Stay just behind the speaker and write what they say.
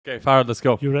Okay, Farad, let's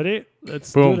go. You ready?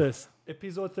 Let's Boom. do this.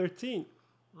 Episode 13.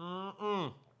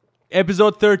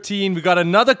 Episode 13. We got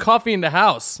another coffee in the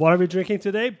house. What are we drinking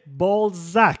today?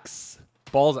 Balzac's.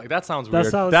 Balzac. That sounds weird.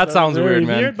 That That sounds very weird,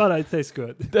 man. but it tastes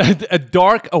good. A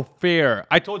dark affair.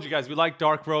 I told you guys we like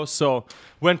dark roast, so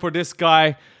went for this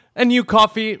guy. A new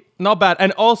coffee, not bad.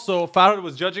 And also, Farad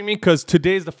was judging me because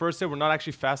today is the first day we're not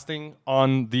actually fasting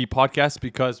on the podcast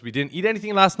because we didn't eat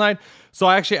anything last night. So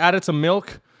I actually added some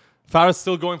milk. Farad's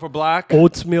still going for black.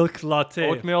 Oat milk latte.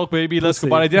 Oat milk, baby. Let's go.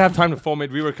 But I didn't have time to foam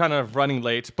it. We were kind of running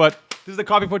late. But this is the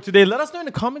coffee for today. Let us know in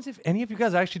the comments if any of you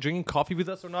guys are actually drinking coffee with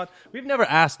us or not. We've never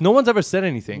asked. No one's ever said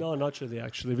anything. No, not really,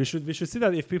 actually. We should see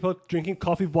that if people drinking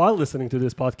coffee while listening to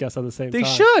this podcast at the same time. They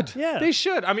should. Yeah. They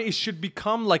should. I mean, it should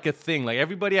become like a thing. Like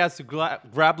everybody has to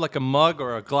grab like a mug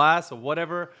or a glass or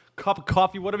whatever, cup of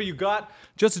coffee, whatever you got,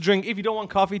 just to drink. If you don't want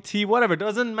coffee, tea, whatever,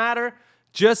 doesn't matter.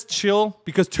 Just chill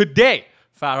because today,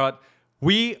 Farad,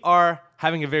 we are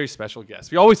having a very special guest.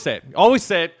 We always say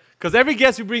it because every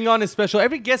guest we bring on is special.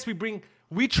 Every guest we bring,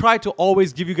 we try to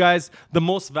always give you guys the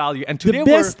most value. And today the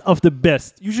best of the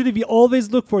best. Usually we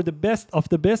always look for the best of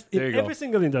the best in every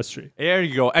single industry. There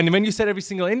you go. And when you said every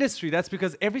single industry, that's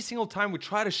because every single time we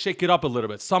try to shake it up a little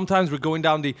bit. Sometimes we're going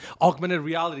down the augmented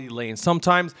reality lane.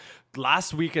 Sometimes,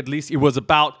 last week at least, it was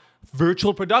about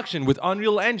virtual production with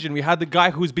Unreal Engine. We had the guy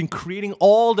who's been creating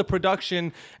all the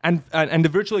production and the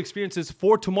virtual experiences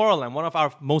for Tomorrowland, one of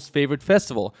our most favorite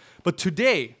festival. But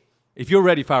today, if you're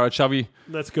ready, Farad, shall we?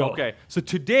 Let's go. Okay. So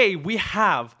today we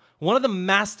have one of the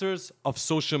masters of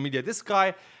social media. This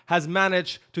guy has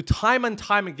managed to time and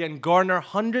time again garner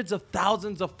hundreds of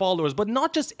thousands of followers, but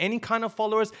not just any kind of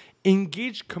followers,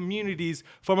 engaged communities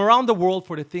from around the world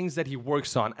for the things that he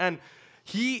works on. And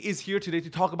he is here today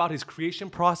to talk about his creation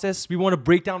process. We want to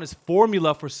break down his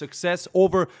formula for success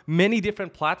over many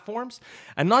different platforms.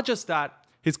 And not just that,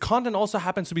 his content also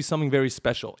happens to be something very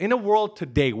special. In a world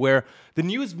today where the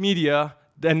news media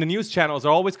and the news channels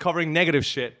are always covering negative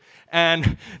shit,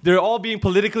 and they're all being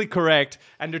politically correct,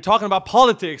 and they're talking about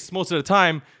politics most of the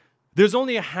time, there's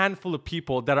only a handful of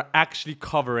people that are actually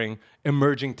covering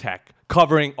emerging tech,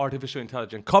 covering artificial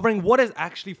intelligence, covering what is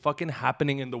actually fucking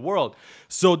happening in the world.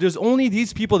 So there's only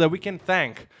these people that we can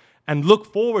thank and look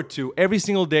forward to every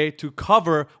single day to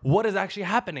cover what is actually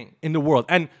happening in the world.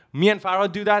 And me and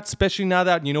Farah do that, especially now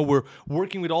that, you know, we're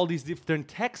working with all these different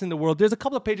techs in the world. There's a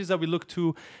couple of pages that we look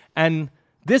to, and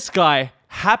this guy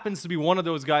happens to be one of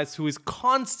those guys who is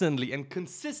constantly and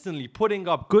consistently putting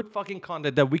up good fucking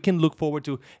content that we can look forward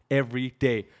to every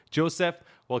day. Joseph,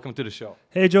 welcome to the show.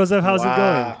 Hey, Joseph, how's it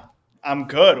going? I'm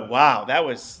good. Wow, that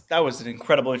was an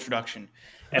incredible introduction.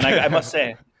 And I must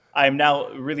say, I'm now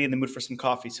really in the mood for some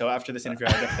coffee. So after this interview,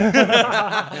 I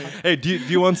definitely... Hey, do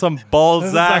you want some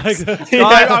Balzac's? No,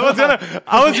 I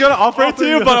was gonna offer it to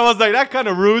you, but I was like, that kind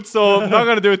of rude, so I'm not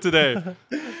gonna do it today.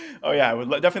 Oh yeah, I would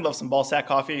definitely love some Balzac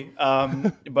coffee.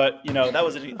 But you know,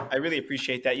 I really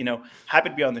appreciate that. You know, happy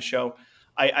to be on the show.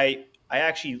 I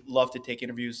actually love to take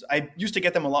interviews. I used to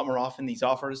get them a lot more often, these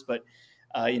offers, but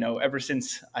you know, ever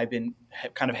since I've been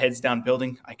kind of heads down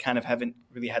building, I kind of haven't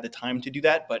really had the time to do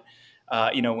that. But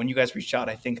you know, when you guys reached out,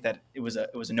 I think that it was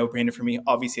a no-brainer for me.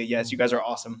 Obviously, yes, you guys are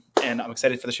awesome, and I'm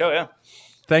excited for the show. Yeah.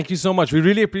 Thank you so much. We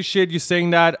really appreciate you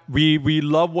saying that. We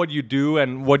love what you do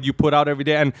and what you put out every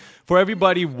day. And for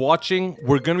everybody watching,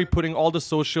 we're going to be putting all the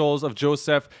socials of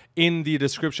Joseph in the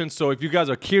description. So if you guys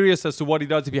are curious as to what he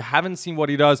does, if you haven't seen what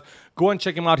he does, go and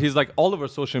check him out. He's like all over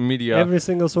social media. Every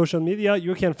single social media,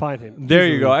 you can find him. There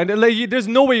you go. And like, there's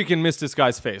no way you can miss this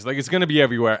guy's face. Like, it's going to be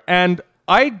everywhere. And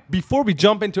before we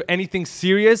jump into anything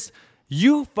serious,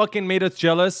 you fucking made us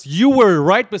jealous. You were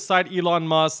right beside Elon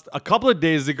Musk a couple of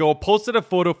days ago, posted a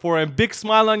photo for him, big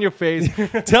smile on your face.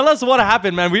 Tell us what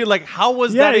happened, man. How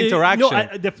was that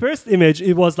interaction? The first image,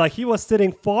 it was like he was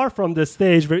sitting far from the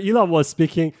stage where Elon was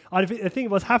speaking. I think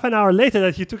it was half an hour later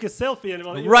that he took a selfie.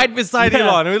 And right beside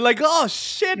Elon. And we're like, oh,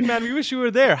 shit, man. We wish you were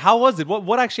there. How was it?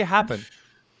 What actually happened?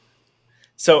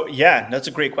 So, yeah, that's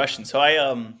a great question. So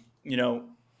you know,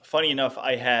 funny enough,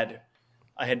 I had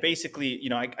basically, you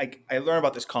know, I learned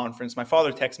about this conference. My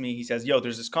father texts me. He says, "Yo,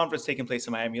 there's this conference taking place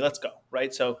in Miami. Let's go."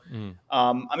 Right. So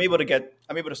I'm able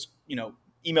to you know,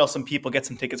 email some people, get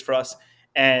some tickets for us.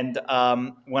 And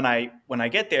when I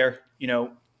get there, you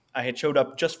know, I had showed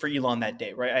up just for Elon that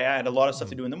day. Right. I had a lot of stuff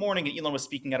to do in the morning, and Elon was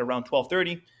speaking at around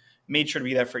 12:30. Made sure to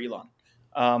be there for Elon.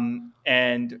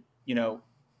 And you know,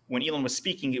 when Elon was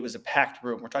speaking, it was a packed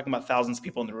room. We're talking about thousands of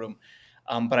people in the room.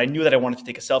 But I knew that I wanted to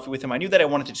take a selfie with him. I knew that I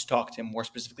wanted to just talk to him, more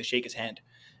specifically shake his hand.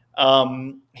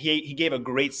 He gave a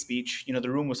great speech. You know, the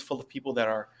room was full of people that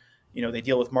are, you know, they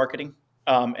deal with marketing.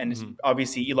 And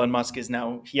obviously Elon Musk is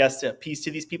now, he has to appease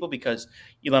to these people because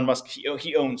Elon Musk,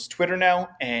 he owns Twitter now,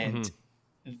 and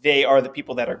they are the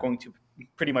people that are going to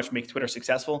pretty much make Twitter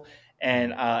successful.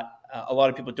 And a lot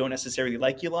of people don't necessarily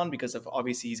like Elon because of,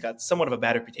 obviously, he's got somewhat of a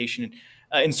bad reputation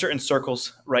in certain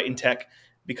circles, right, in tech,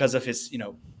 because of his,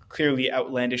 clearly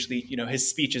outlandishly, his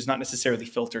speech is not necessarily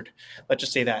filtered. Let's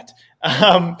just say that.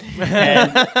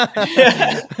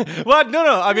 What?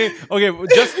 No. I mean, okay,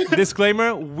 just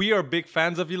disclaimer, we are big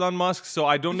fans of Elon Musk, so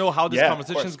I don't know how this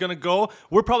conversation is going to go.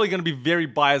 We're probably going to be very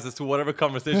biased as to whatever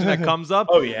conversation that comes up.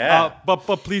 Oh, yeah. But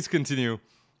please continue.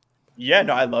 Yeah,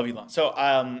 no, I love Elon.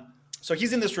 So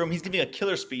he's in this room, he's giving a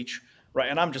killer speech, right?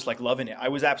 And I'm just like loving it. I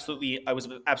was absolutely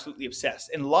obsessed.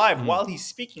 And live, while he's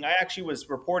speaking, I actually was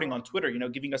reporting on Twitter,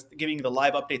 giving the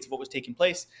live updates of what was taking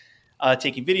place,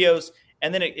 taking videos.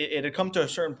 And then it had come to a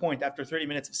certain point after 30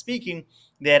 minutes of speaking,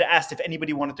 they had asked if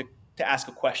anybody wanted to ask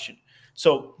a question.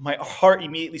 So my heart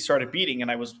immediately started beating,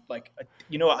 and I was like,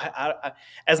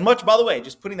 as much, by the way,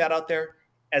 just putting that out there,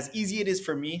 as easy it is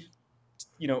for me,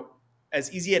 as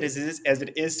easy as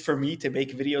it is for me to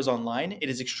make videos online, it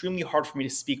is extremely hard for me to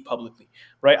speak publicly,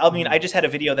 right? I mean, I just had a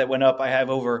video that went up. I have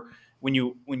over, when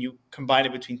you combine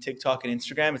it between TikTok and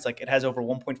Instagram, it's like it has over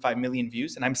 1.5 million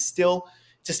views, and I'm still,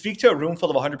 to speak to a room full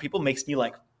of 100 people makes me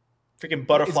like freaking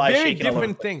butterfly shaking.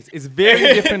 It's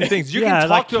very different things. You can talk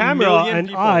like to camera a million and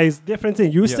people. eyes, different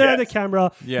thing. You stare at the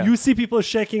camera, Yeah. you see people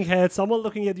shaking heads, someone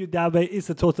looking at you that way. It's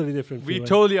a totally different We feeling.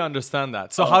 totally understand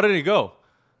that. So how did it go?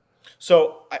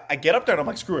 So I get up there and I'm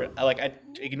like, screw it. I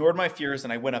ignored my fears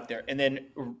and I went up there. And then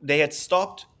they had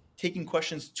stopped taking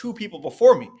questions to people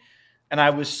before me. And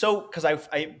I was because I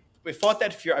fought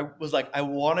that fear. I was like, I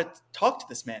want to talk to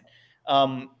this man.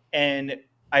 And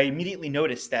I immediately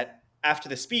noticed that after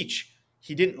the speech,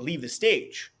 he didn't leave the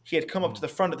stage. He had come up to the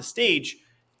front of the stage,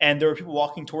 and there were people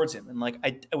walking towards him. And like,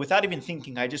 without even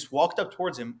thinking, I just walked up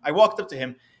towards him. I walked up to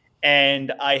him,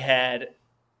 and I had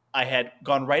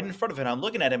gone right in front of him. I'm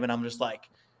looking at him, and I'm just like,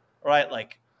 all right,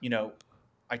 like,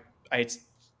 it's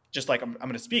just like, I'm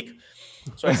going to speak.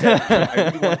 So I said, I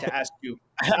really wanted to ask you.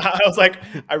 I was like,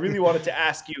 I really wanted to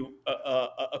ask you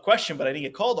a question, but I didn't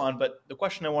get called on. But the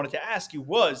question I wanted to ask you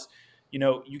was,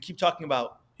 you keep talking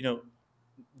about,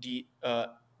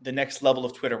 the next level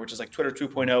of Twitter, which is like Twitter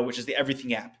 2.0, which is the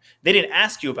everything app. They didn't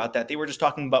ask you about that. They were just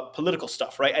talking about political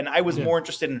stuff, right? And I was more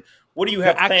interested in, what do you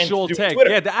have planned to do with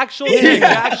Twitter? Yeah, the actual tech. The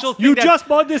actual thing You just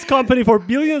bought this company for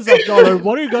billions of dollars.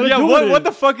 What are you going to do with what it?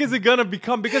 the fuck is it going to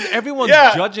become? Because everyone's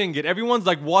judging it. Everyone's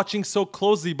like watching so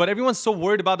closely, but everyone's so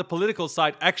worried about the political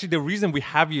side. Actually, the reason we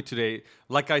have you today,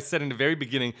 like I said in the very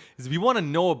beginning, is we want to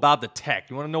know about the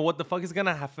tech. We want to know what the fuck is going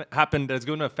to happen that's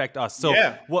going to affect us. So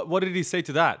what did he say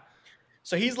to that?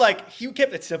 So he's like, he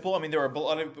kept it simple. I mean, there were a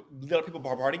lot of people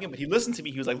bombarding him, but he listened to me.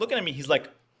 He was like looking at me. He's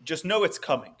like, just know it's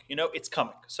coming. It's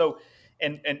coming. So,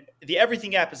 and the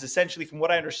everything app is essentially, from what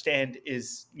I understand,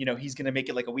 is, he's going to make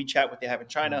it like a WeChat, what they have in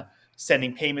China,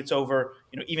 sending payments over,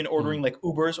 even ordering like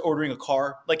Ubers, ordering a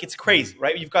car. Like, it's crazy,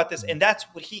 right? You've got this, and that's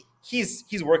what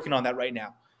he's working on that right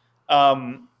now.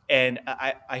 And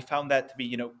I found that to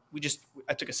be,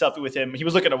 I took a selfie with him. He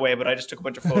was looking away, but I just took a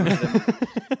bunch of photos of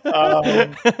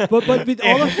him. But with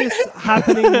all of this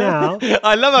happening now,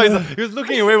 I love how he was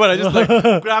looking away when I just like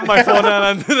grabbed my phone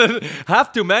and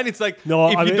have to, man. It's like,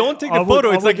 if you don't take the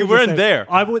photo, it's like you weren't there.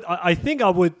 I think I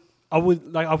wouldn't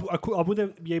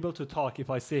be able to talk if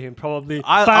I see him. Probably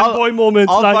fanboy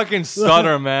moments. I'll fucking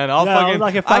stutter, man.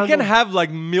 I can fanboy. have like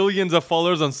millions of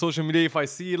followers on social media if I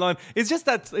see Elon. It's just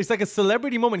that it's like a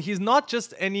celebrity moment. He's not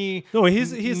just any. No,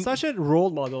 he's such a role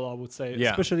model, I would say,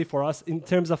 especially for us in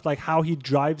terms of like how he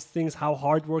drives things, how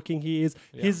hardworking he is,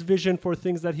 his vision for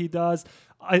things that he does.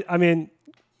 I mean,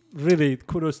 really,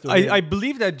 kudos to him. I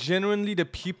believe that genuinely the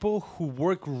people who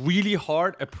work really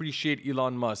hard appreciate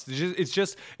Elon Musk. It's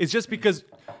just because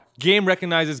game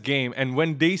recognizes game, and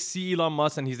when they see Elon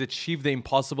Musk and he's achieved the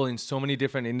impossible in so many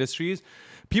different industries,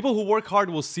 people who work hard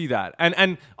will see that.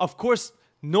 And of course,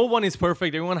 no one is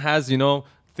perfect. Everyone has,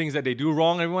 things that they do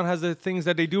wrong. Everyone has the things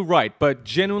that they do right. But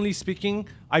genuinely speaking,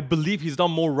 I believe he's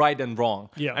done more right than wrong.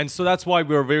 Yeah. And so that's why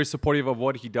we're very supportive of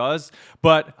what he does.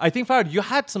 But I think, Farhad, you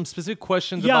had some specific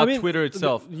questions about Twitter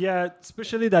itself.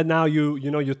 Especially that now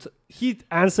he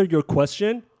answered your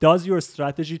question. Does your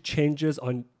strategy changes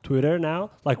on Twitter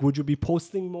now? Like, would you be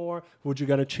posting more? Would you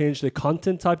gonna change the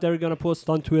content type that you're gonna post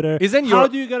on Twitter? How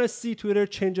do you gonna see Twitter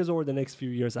changes over the next few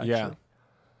years? Actually. Yeah.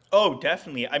 Oh,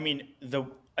 definitely. I mean,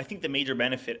 I think the major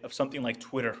benefit of something like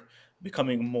Twitter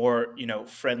becoming more,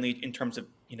 friendly in terms of,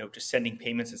 just sending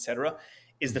payments, etc.,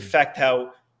 is the fact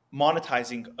how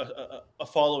monetizing a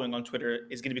following on Twitter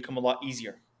is going to become a lot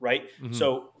easier, right?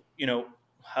 So,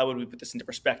 how would we put this into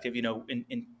perspective?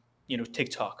 In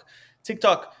TikTok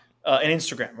and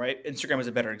Instagram, right? Instagram is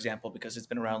a better example because it's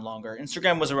been around longer.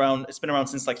 Instagram was around; it's been around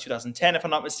since like 2010, if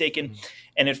I'm not mistaken,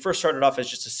 and it first started off as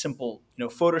just a simple,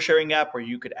 photo sharing app where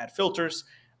you could add filters.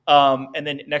 And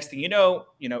then next thing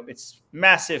it's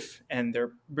massive, and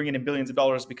they're bringing in billions of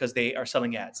dollars because they are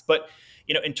selling ads. But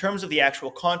in terms of the actual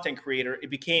content creator, it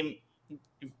became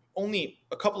only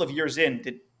a couple of years in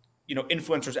that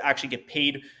influencers actually get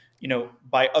paid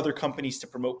by other companies to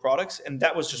promote products, and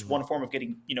that was just one form of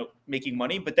getting making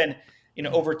money. But then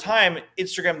over time,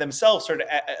 Instagram themselves started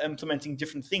implementing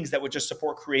different things that would just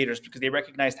support creators because they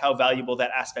recognized how valuable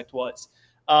that aspect was.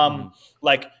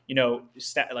 Like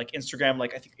like Instagram,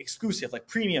 like I think exclusive, like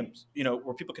premiums,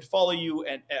 where people could follow you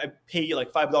and pay you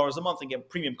like $5 a month and get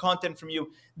premium content from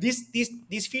you.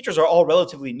 These features are all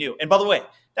relatively new. And by the way,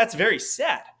 that's very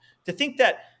sad to think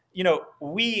that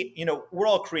we're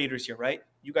all creators here, right?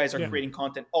 You guys are creating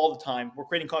content all the time. We're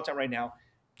creating content right now.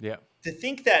 Yeah. To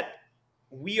think that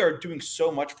we are doing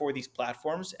so much for these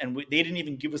platforms and they didn't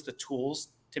even give us the tools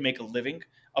to make a living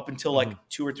up until like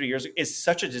 2 or 3 years is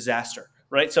such a disaster,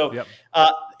 right? So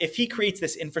if he creates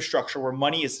this infrastructure where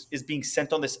money is being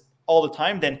sent on this all the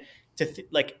time, then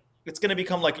it's going to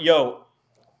become like,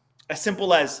 as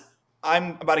simple as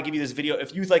I'm about to give you this video.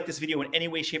 If you like this video in any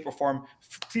way, shape, or form,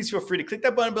 please feel free to click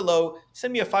that button below.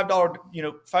 Send me a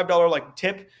 $5 like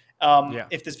tip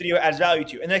if this video adds value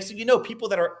to you. And next thing you know, people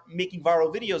that are making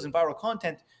viral videos and viral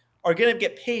content are going to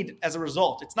get paid as a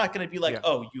result. It's not going to be like,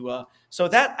 so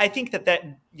that I think that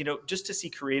just to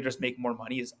see creators make more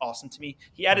money is awesome to me.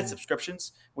 He added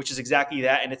subscriptions, which is exactly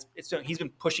that, and he's been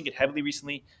pushing it heavily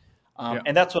recently,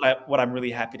 and that's what I'm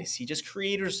really happy to see. Just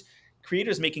creators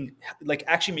making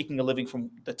actually making a living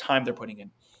from the time they're putting in.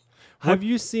 Have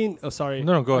you seen? Oh, sorry.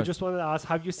 No, go ahead. I just wanted to ask: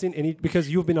 have you seen any? Because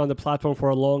you've been on the platform for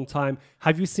a long time.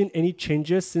 Have you seen any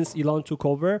changes since Elon took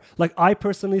over? Like I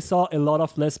personally saw a lot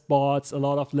of less bots, a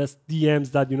lot of less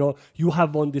DMs that you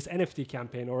have won this NFT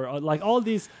campaign or like all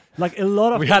these, like a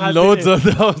lot of. We had loads of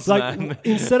those. Like man.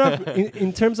 instead of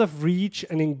in terms of reach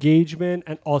and engagement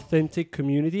and authentic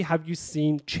community, have you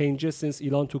seen changes since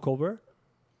Elon took over?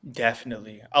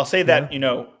 Definitely, I'll say that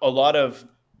a lot of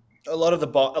the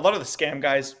scam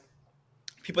guys,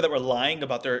 people that were lying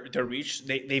about their reach,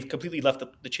 they've completely left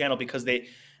the channel because they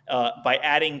by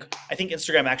adding, I think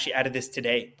Instagram actually added this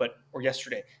today or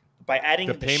yesterday, by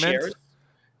adding the shares.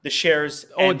 The shares.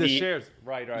 Oh, the shares.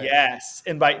 Right. Yes,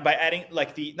 and by adding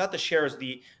like not the shares,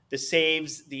 the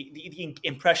saves, the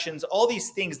impressions, all these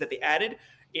things that they added,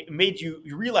 it made you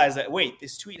realize that wait,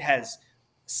 this tweet has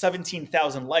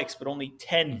 17,000 likes, but only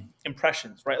 10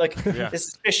 impressions, right? Like this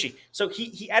is fishy. So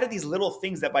he added these little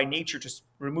things that by nature just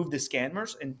remove the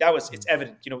scammers, and it's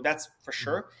evident, that's for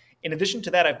sure. In addition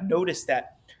to that, I've noticed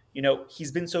that,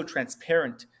 he's been so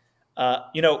transparent. I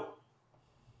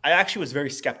actually was very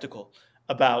skeptical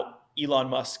about Elon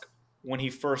Musk when he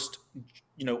first,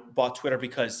 bought Twitter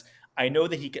because I knew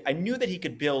that he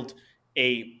could build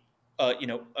a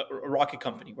rocket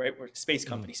company, right? Or space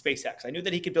company, SpaceX. I knew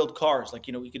that he could build cars,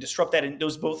 he could disrupt that in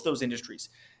both those industries.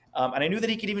 And I knew that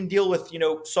he could even deal with,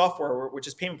 software, which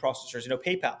is payment processors,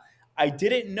 PayPal. I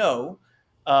didn't know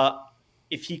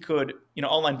if he could,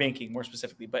 online banking more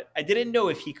specifically, but I didn't know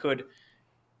if he could,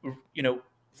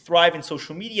 thrive in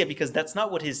social media because that's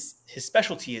not what his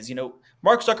specialty is.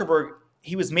 Mark Zuckerberg,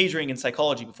 he was majoring in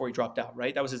psychology before he dropped out,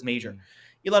 right? That was his major.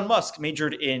 Elon Musk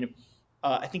majored in,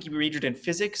 I think he majored in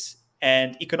physics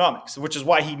and economics, which is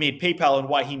why he made PayPal and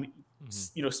why he,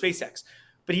 SpaceX.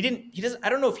 But I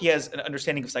don't know if he has an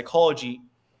understanding of psychology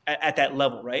at that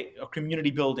level, right? Or community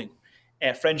building,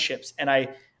 friendships. And I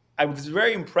was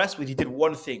very impressed with, he did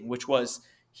one thing, which was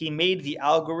he made the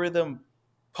algorithm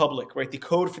public, right? The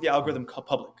code for the algorithm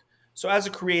public. So as a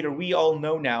creator, we all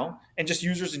know now, and just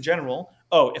users in general,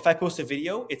 if I post a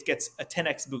video, it gets a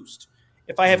 10x boost.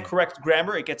 If I have correct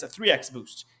grammar, it gets a 3x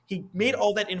boost. He made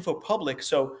all that info public.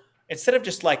 So instead of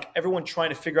just like everyone trying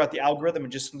to figure out the algorithm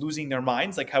and just losing their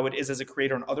minds, like how it is as a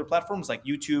creator on other platforms like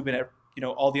YouTube and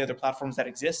all the other platforms that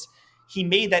exist, he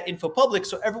made that info public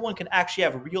so everyone can actually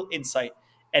have real insight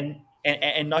and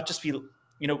not just be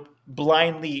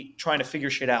blindly trying to figure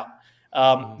shit out.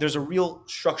 There's a real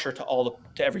structure to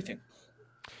everything.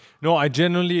 No, I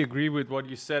genuinely agree with what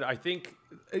you said. I think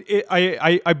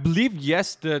I believe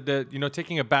yes, the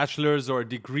taking a bachelor's or a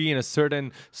degree in a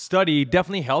certain study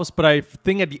definitely helps. But I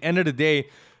think at the end of the day,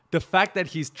 the fact that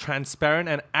he's transparent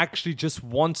and actually just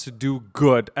wants to do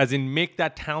good, as in make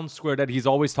that town square that he's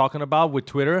always talking about with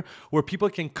Twitter, where people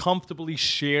can comfortably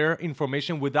share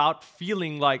information without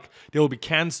feeling like they will be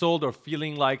canceled or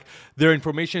feeling like their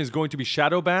information is going to be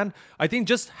shadow banned. I think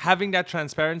just having that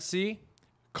transparency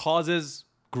causes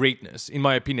greatness, in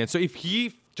my opinion. So if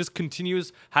he just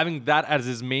continues having that as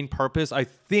his main purpose, I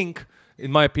think,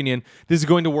 in my opinion, this is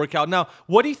going to work out. Now,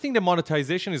 what do you think the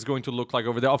monetization is going to look like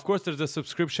over there? Of course, there's the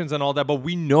subscriptions and all that, but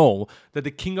we know that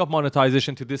the king of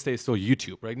monetization to this day is still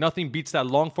YouTube, right? Nothing beats that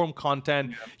long-form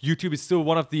content. Yeah. YouTube is still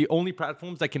one of the only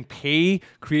platforms that can pay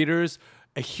creators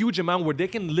a huge amount where they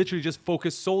can literally just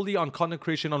focus solely on content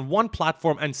creation on one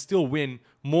platform and still win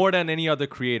more than any other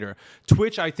creator.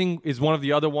 Twitch, I think, is one of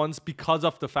the other ones because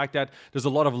of the fact that there's a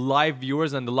lot of live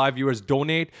viewers and the live viewers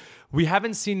donate. We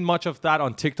haven't seen much of that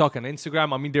on TikTok and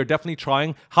Instagram. I mean, they're definitely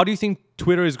trying. How do you think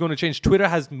Twitter is going to change? Twitter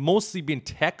has mostly been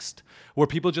text where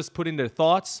people just put in their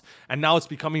thoughts, and now it's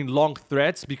becoming long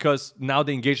threads because now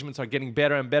the engagements are getting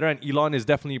better and better, and Elon is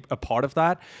definitely a part of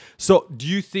that. So do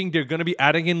you think they're going to be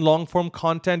adding in long-form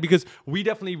content? Because we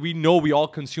know we all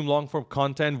consume long-form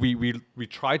content. We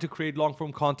try to create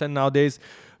long-form content nowadays.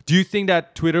 Do you think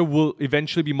that Twitter will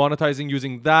eventually be monetizing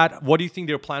using that? What do you think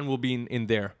their plan will be in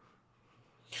there?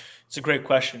 It's a great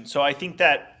question. So I think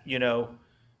that,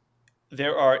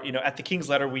 there are, at the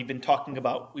Kingzletter, we've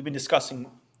been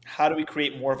discussing how do we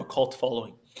create more of a cult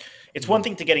following. It's one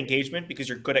thing to get engagement because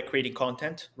you're good at creating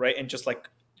content, right? And just like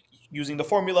using the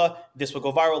formula, this will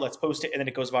go viral, let's post it, and then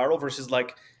it goes viral versus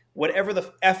like whatever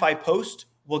the F I post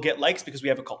will get likes because we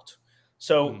have a cult.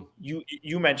 So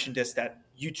you mentioned this, that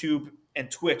YouTube and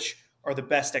Twitch are the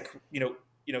best at,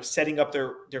 setting up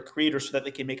their creators so that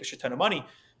they can make a shit ton of money.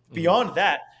 Beyond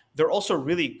that, they're also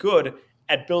really good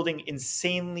at building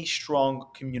insanely strong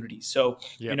communities. So,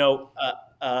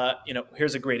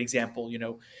 here's a great example.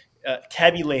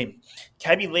 Cabby Lame.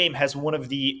 Cabby Lame has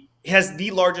has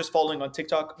the largest following on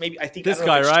TikTok. Maybe I think this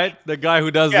guy, right? The guy who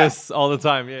does this all the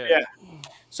time. Yeah.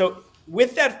 So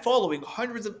with that following,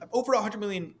 over 100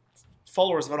 million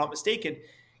followers, if I'm not mistaken,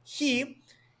 he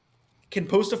can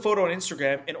post a photo on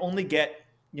Instagram and only get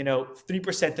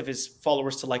 3% of his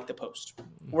followers to like the post.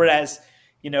 Whereas,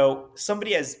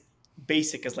 somebody as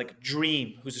basic as like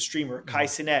Dream, who's a streamer, Kai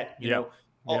Cenat,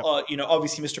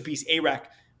 obviously Mr. Beast, A-Rack,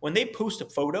 when they post a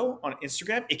photo on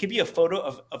Instagram, it could be a photo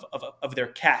of their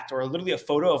cat or literally a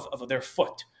photo of their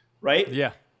foot, right?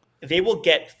 Yeah. They will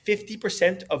get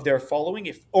 50% of their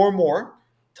following or more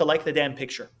to like the damn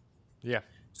picture. Yeah.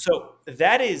 So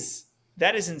that is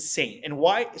insane. And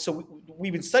why? So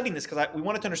we've been studying this because we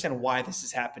wanted to understand why this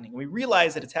is happening. We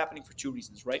realize that it's happening for two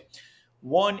reasons, right?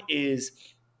 One is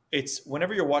it's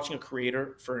whenever you're watching a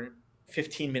creator for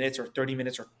 15 minutes or 30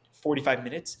 minutes or 45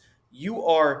 minutes, you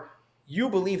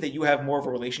believe that you have more of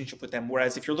a relationship with them.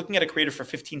 Whereas if you're looking at a creator for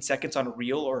 15 seconds on a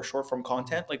reel or a short form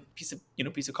content, like piece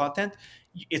of content,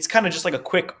 it's kind of just like a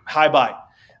quick hi bye.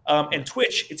 And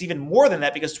Twitch, it's even more than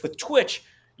that because with Twitch,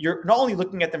 you're not only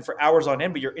looking at them for hours on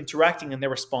end, but you're interacting and they're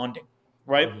responding,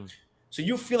 right? So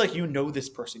you feel like you know this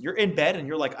person. You're in bed and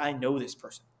you're like, I know this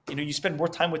person. You spend more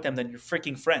time with them than your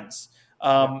freaking friends.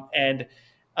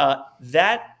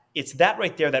 It's that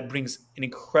right there that brings an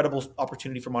incredible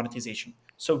opportunity for monetization.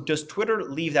 So does Twitter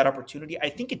leave that opportunity? I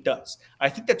think it does. I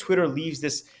think that Twitter leaves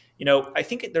this, I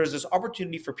think there's this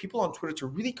opportunity for people on Twitter to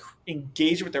really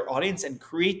engage with their audience and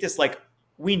create this, like,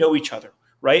 we know each other,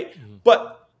 right?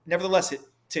 But nevertheless,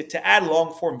 to add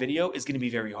long form video is going to be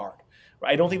very hard.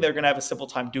 Right? I don't think they're going to have a simple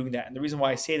time doing that. And the reason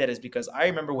why I say that is because I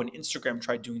remember when Instagram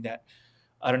tried doing that,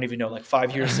 I don't even know, like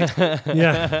 5 years ago.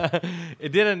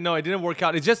 It didn't work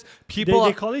out. It's just people.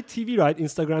 They call it TV, right?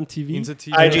 Instagram TV.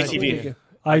 IGTV.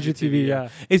 IGTV, yeah.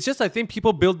 It's just I think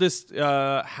people build this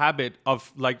habit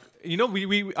of like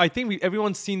I think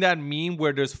everyone's seen that meme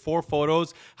where there's 4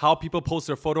 photos, how people post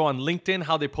their photo on LinkedIn,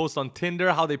 how they post on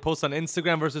Tinder, how they post on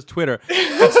Instagram versus Twitter.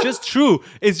 It's just true.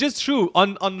 It's just true.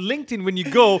 On LinkedIn, when you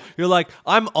go, you're like,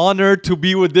 I'm honored to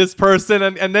be with this person.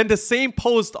 And then the same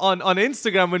post on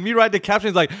Instagram, when we write the caption,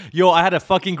 it's like, yo, I had a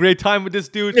fucking great time with this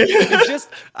dude. It's just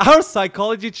our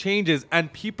psychology changes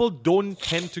and people don't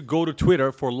tend to go to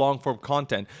Twitter for long form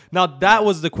content. Now, that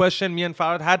was the question me and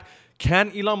Farhad had.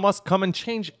 Can Elon Musk come and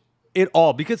change it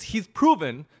all? Because he's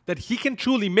proven that he can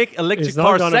truly make electric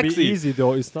cars sexy. It's not gonna be easy,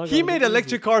 though. He made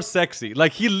electric cars sexy.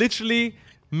 Like, he literally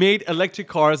made electric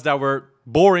cars that were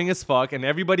boring as fuck and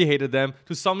everybody hated them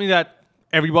to something that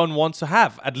everyone wants to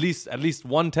have, at least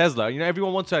one Tesla.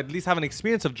 Everyone wants to at least have an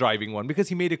experience of driving one because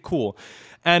he made it cool.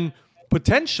 And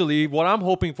potentially, what I'm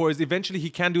hoping for is eventually he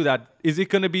can do that. Is it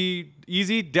going to be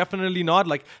easy? Definitely not.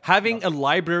 Like, having a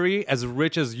library as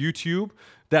rich as YouTube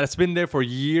that's been there for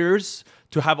years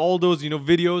to have all those,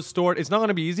 videos stored, it's not going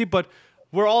to be easy, but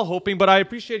we're all hoping. But I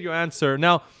appreciate your answer.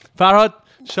 Now, Farhad,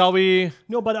 shall we?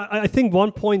 No, but I think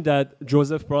one point that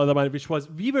Joseph brought up, which was,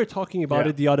 we were talking about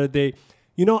it the other day.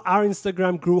 Our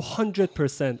Instagram grew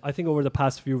 100%, I think, over the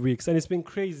past few weeks. And it's been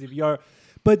crazy. We are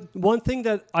But one thing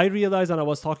that I realized, and I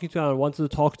was talking to and I wanted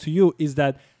to talk to you, is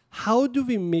that how do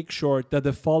we make sure that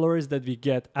the followers that we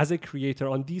get as a creator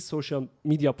on these social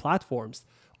media platforms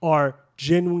are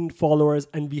genuine followers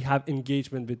and we have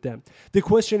engagement with them? The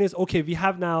question is, okay, we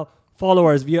have now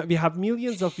followers, we have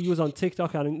millions of views on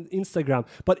TikTok and Instagram,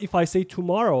 but if I say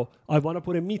tomorrow I want to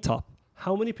put a meetup,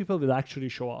 how many people will actually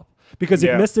show up? Because if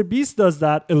Yeah. Mr. Beast does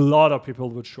that, a lot of people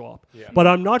would show up. Yeah. But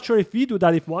I'm not sure if we do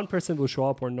that, if one person will show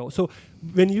up or no. So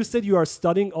when you said you are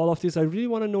studying all of this, I really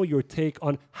want to know your take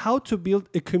on how to build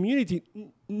a community,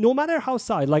 no matter how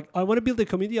size. Like, I want to build a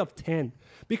community of 10.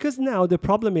 Because now the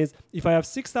problem is, if I have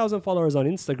 6,000 followers on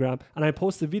Instagram and I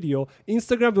post a video,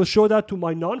 Instagram will show that to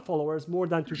my non-followers more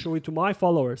than to show it to my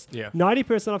followers. Yeah.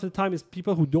 90% of the time is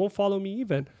people who don't follow me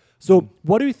even. So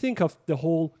what do you think of the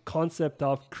whole concept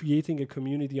of creating a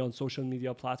community on social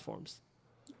media platforms?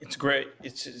 It's great.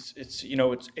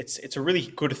 It's a really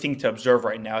good thing to observe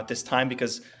right now at this time,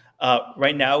 because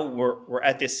right now we're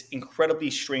at this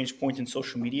incredibly strange point in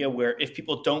social media where if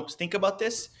people don't think about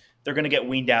this, they're going to get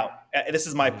weaned out. This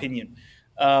is my opinion.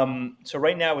 So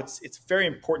right now it's very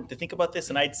important to think about this,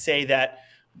 and I'd say that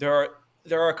there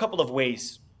are a couple of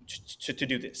ways to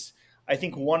do this. I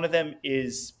think one of them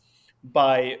is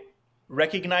by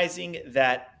recognizing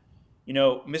that,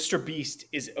 Mr. Beast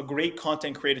is a great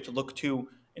content creator to look to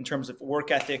in terms of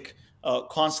work ethic,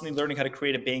 constantly learning how to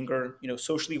create a banger,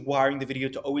 socially wiring the video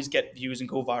to always get views and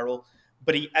go viral.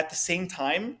 But at the same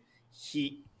time,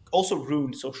 he also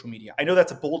ruined social media. I know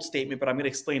that's a bold statement, but I'm going to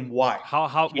explain why.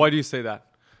 Why do you say that?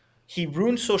 He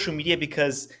ruined social media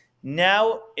because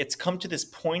now it's come to this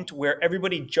point where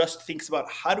everybody just thinks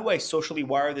about, how do I socially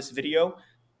wire this video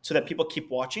so that people keep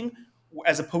watching,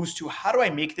 as opposed to, how do I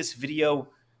make this video,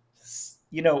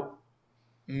 mine?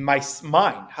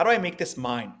 How do I make this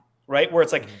mine? Right? Where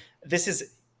it's like, this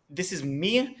is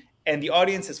me, and the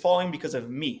audience is following because of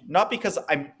me, not because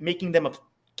I'm making them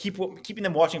keeping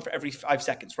them watching for every 5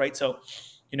 seconds. Right? So,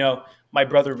 my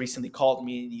brother recently called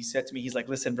me and he said to me, he's like,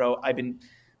 listen, bro, I've been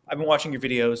watching your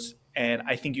videos, and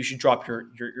I think you should drop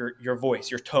your voice,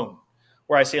 your tone,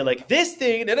 where I say like this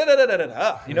thing, da, da, da, da, da,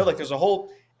 da. Like there's a whole,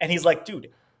 and he's like,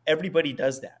 dude, everybody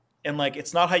does that. And like,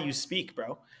 it's not how you speak,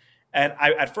 bro. And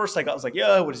at first I was like,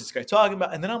 yeah, what is this guy talking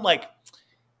about? And then I'm like,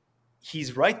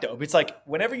 he's right though. It's like,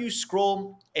 whenever you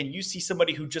scroll and you see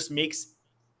somebody who just makes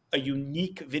a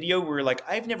unique video where you're like,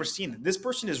 I've never seen this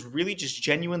person is really just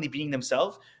genuinely being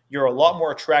themselves, you're a lot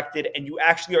more attracted, and you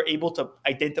actually are able to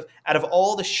identify, out of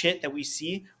all the shit that we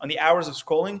see on the hours of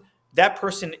scrolling, that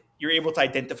person, you're able to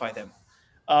identify them.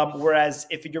 Whereas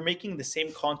if you're making the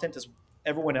same content as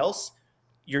everyone else,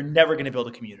 you're never going to build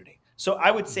a community. So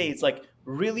I would say it's like,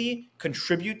 really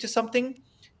contribute to something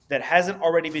that hasn't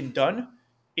already been done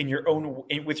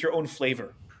with your own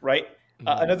flavor, right?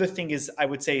 Another thing is, I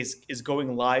would say, is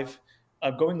going live.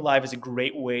 Going live is a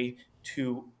great way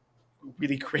to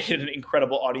really create an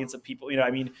incredible audience of people.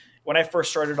 When I first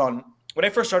started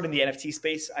in the NFT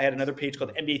space, I had another page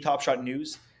called NBA Top Shot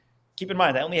News. Keep in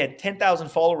mind, I only had 10,000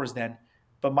 followers then,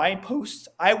 but my posts,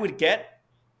 I would get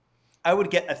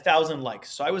 1,000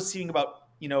 likes. So I was seeing about,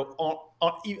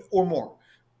 or more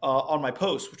on my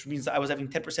post, which means I was having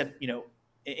 10%,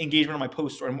 engagement on my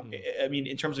post, or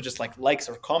in terms of just like likes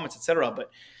or comments, etc.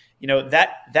 But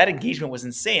that engagement was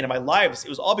insane. And my lives, it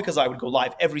was all because I would go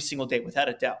live every single day, without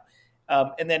a doubt.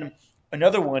 And then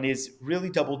another one is really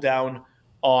double down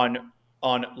on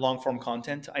long form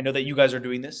content. I know that you guys are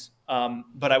doing this,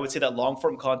 but I would say that long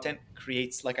form content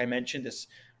creates, like I mentioned, this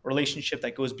relationship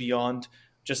that goes beyond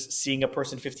just seeing a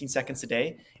person 15 seconds a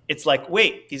day. It's like,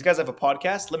 wait, these guys have a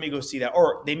podcast, let me go see that.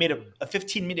 Or they made a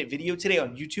 15-minute video today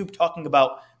on YouTube talking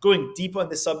about going deep on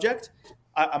this subject.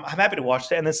 I'm happy to watch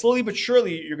that. And then slowly but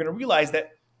surely, you're going to realize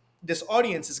that this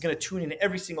audience is going to tune in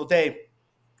every single day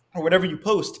or whatever you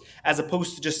post, as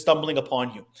opposed to just stumbling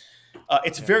upon you.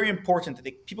 It's very important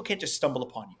that people can't just stumble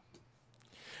upon you.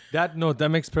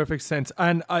 That makes perfect sense.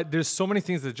 And there's so many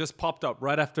things that just popped up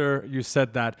right after you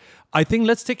said that. I think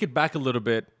let's take it back a little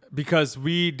bit, because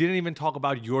we didn't even talk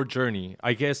about your journey.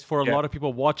 I guess for a lot of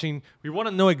people watching, we want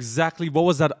to know exactly what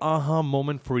was that aha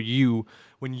moment for you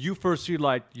when you first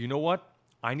realized, you know what?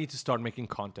 I need to start making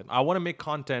content. I want to make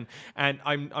content, and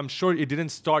I'm sure it didn't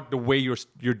start the way you're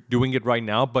doing it right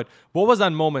now. But what was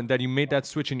that moment that you made that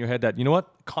switch in your head that, you know what,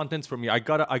 content's for me. I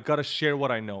gotta share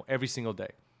what I know every single day.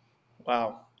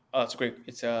 Wow, it's great.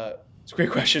 It's a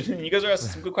great question. You guys are asking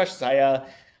some good questions.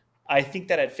 I think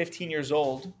that at 15 years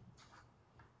old,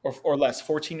 or less,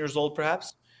 14 years old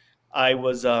perhaps, I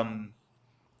was into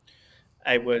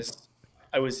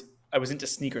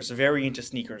sneakers, very into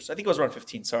sneakers. I think I was around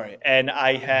 15, sorry. And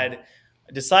I had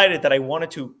decided that I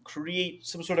wanted to create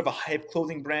some sort of a hype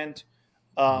clothing brand.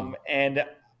 And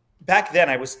back then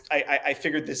I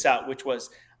figured this out, which was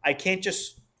I can't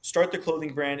just start the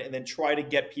clothing brand and then try to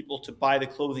get people to buy the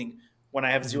clothing when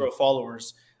I have Mm-hmm. 0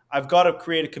 followers. I've got to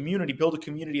create a community, build a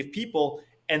community of people,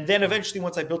 and then eventually,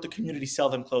 once I built the community, sell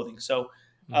them clothing. So,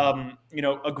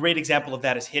 a great example of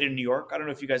that is Hidden New York. I don't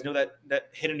know if you guys know that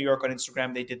Hidden New York on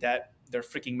Instagram, they did that. They're a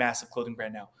freaking massive clothing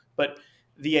brand now. But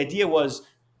the idea was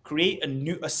create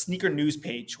a sneaker news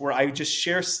page where I just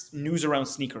share news around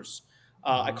sneakers.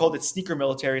 I called it Sneaker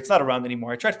Military. It's not around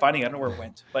anymore. I tried finding it. I don't know where it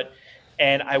went,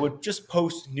 and I would just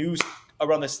post news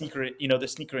around the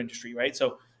sneaker industry, right?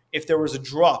 So if there was a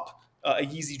drop, a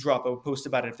Yeezy drop, I would post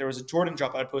about it. If there was a Jordan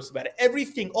drop, I would post about it.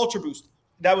 Everything Ultra Boost,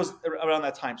 that was around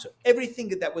that time. So everything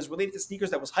that was related to sneakers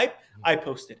that was hype, I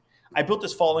posted. I built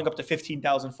this following up to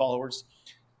 15,000 followers.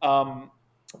 I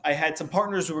had some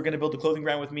partners who were going to build the clothing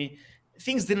brand with me.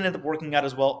 Things didn't end up working out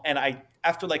as well. And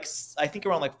after I think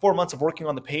around 4 months of working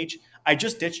on the page, I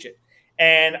just ditched it.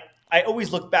 And I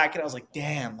always look back and I was like,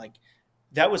 damn,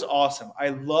 that was awesome. I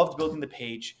loved building the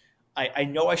page. I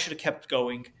know I should have kept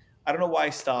going. I don't know why I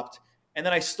stopped. And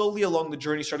then I slowly along the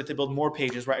journey started to build more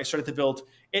pages, right? I started to build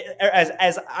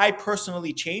as I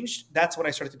personally changed. That's when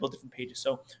I started to build different pages.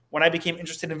 So when I became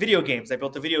interested in video games, I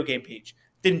built a video game page.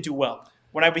 Didn't do well.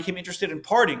 When I became interested in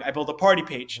partying, I built a party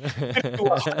page.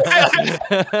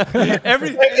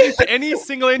 Any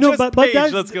single interest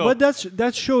page, let's go. But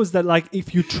that shows that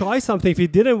if you try something, if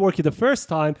it didn't work the first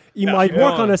time, it might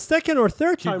work on a second or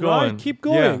third time, right? Keep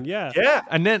going. Yeah.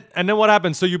 And then what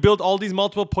happens? So you build all these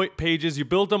multiple pages, you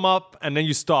build them up, and then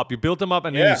you stop. You build them up,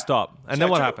 and then you stop. And then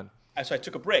what happened? So I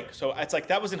took a break. So it's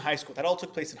that was in high school. That all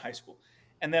took place in high school.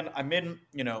 And then I'm in,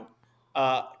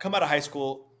 come out of high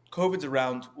school. COVID's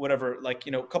around, whatever, a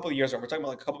couple of years. We're talking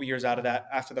about a couple of years out of that,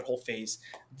 after that whole phase.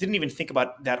 Didn't even think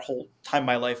about that whole time in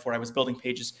my life where I was building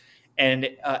pages. And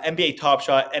NBA Top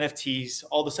Shot, NFTs,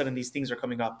 all of a sudden these things are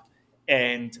coming up.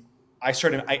 And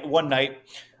one night,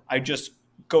 I just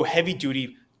go heavy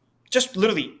duty. Just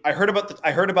literally, I heard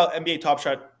about NBA Top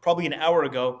Shot probably an hour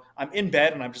ago. I'm in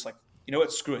bed and I'm just like, you know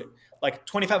what, screw it.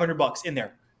 $2,500 in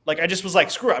there. I just was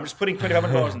like, screw it. I'm just putting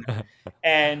 $2,500 in there.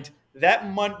 And that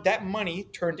money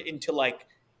turned into it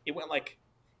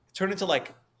turned into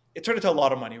a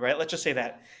lot of money, right? Let's just say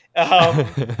that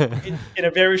in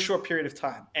a very short period of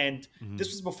time. And this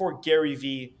was before Gary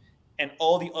Vee and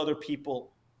all the other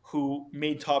people who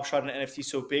made Top Shot and NFT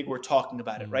so big were talking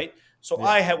about it, right? So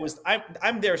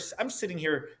I'm sitting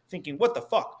here thinking, what the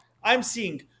fuck? I'm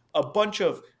seeing a bunch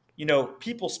of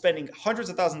people spending hundreds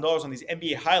of thousands of dollars on these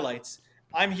NBA highlights.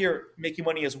 I'm here making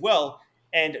money as well.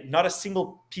 And not a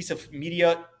single piece of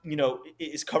media,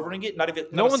 is covering it.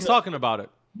 No one's talking about it.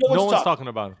 No one's talking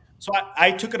about it. So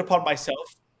I took it upon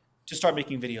myself to start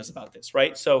making videos about this,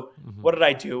 right? So what did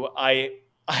I do? I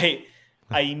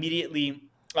immediately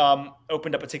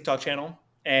opened up a TikTok channel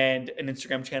and an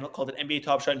Instagram channel called it NBA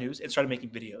Top Shot News and started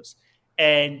making videos.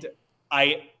 And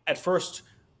at first,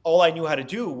 all I knew how to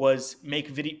do was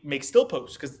make still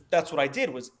posts, because that's what I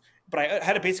did but I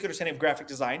had a basic understanding of graphic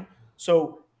design.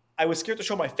 So I was scared to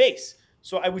show my face.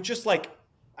 So I would just I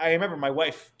remember my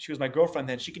wife, she was my girlfriend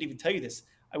then, she could even tell you this.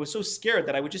 I was so scared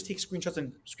that I would just take screenshots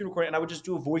and screen record, and I would just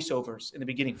do voiceovers in the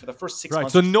beginning for the first 6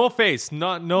 months. So no face,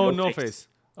 no face.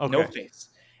 Okay. No face.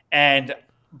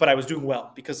 But I was doing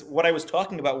well because what I was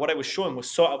talking about, what I was showing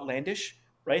was so outlandish,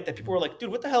 right? That people were like,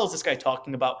 dude, what the hell is this guy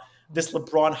talking about? This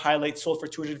LeBron highlight sold for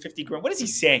 250 grand. What is he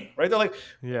saying? Right? They're like,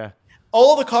 yeah.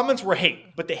 All the comments were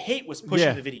hate, but the hate was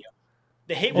pushing the video.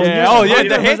 The hate was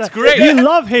the hate's great. We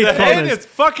love hate comments. The hate is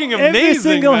fucking amazing, Every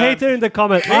single man. hater in the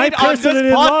comment. Hate I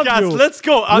personally love you. Let's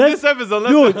go. On this episode,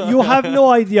 dude, you have no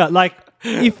idea.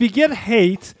 If we get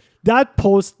hate, that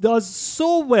post does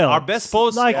so well. Our best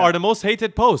posts are the most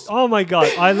hated posts. Oh my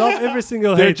God. I love every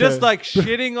single hater. They're just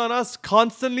shitting on us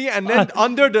constantly. And then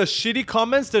under the shitty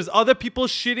comments, there's other people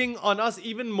shitting on us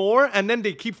even more. And then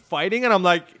they keep fighting. And I'm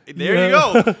like, there you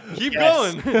go. Keep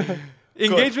going.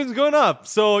 Engagement's going up.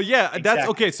 So that's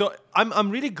okay. So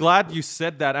I'm really glad you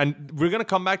said that. And we're going to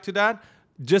come back to that.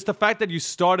 Just the fact that you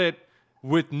started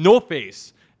with no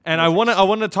face. And I want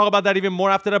to talk about that even more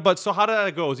after that. But so how did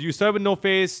that go? So you started with no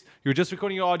face. You were just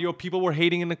recording your audio. People were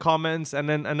hating in the comments, and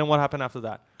then what happened after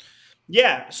that?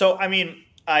 Yeah. So I mean,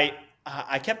 I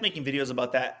kept making videos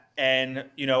about that, and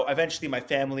eventually my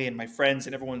family and my friends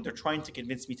and everyone, they're trying to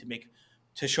convince me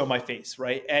to show my face,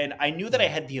 right? And I knew that I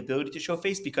had the ability to show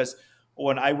face because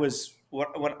when I was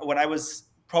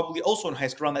probably also in high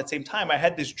school around that same time, I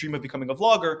had this dream of becoming a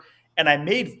vlogger, and I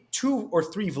made 2 or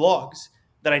 3 vlogs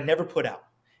that I never put out.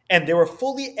 And they were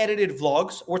fully edited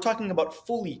vlogs. We're talking about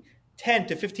fully 10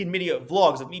 to 15-minute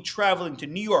vlogs of me traveling to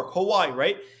New York, Hawaii,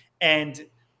 right? And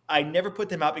I never put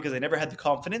them out because I never had the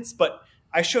confidence, but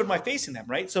I showed my face in them,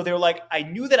 right? So they were like, I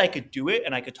knew that I could do it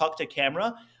and I could talk to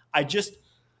camera. I just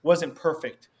wasn't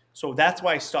perfect. So that's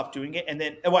why I stopped doing it. And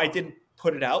then I didn't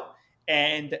put it out.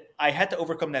 And I had to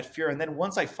overcome that fear. And then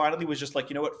once I finally was just like,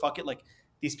 you know what, fuck it. Like,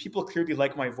 these people clearly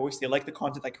like my voice. They like the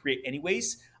content I create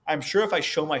anyways. I'm sure if I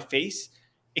show my face,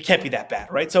 it can't be that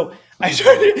bad, right? So I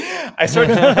started.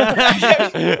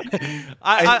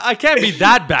 I can't be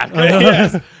that bad. Right?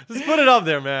 Yes. Just put it up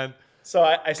there, man. So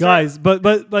I started, Guys, but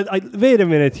wait a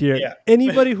minute here. Yeah.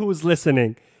 Anybody who is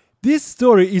listening, this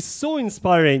story is so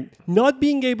inspiring. Not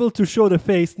being able to show the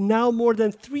face, now more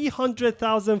than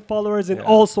 300,000 followers in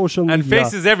all social media. And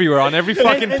faces everywhere on every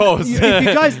fucking post. If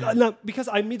you guys, because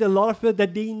I meet a lot of people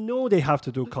that they know they have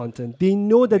to do content. They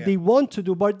know that they want to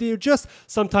do, but they're just,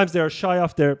 sometimes they're shy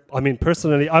of their, I mean,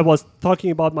 personally, I was talking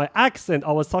about my accent.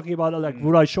 I was talking about like,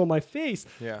 would I show my face?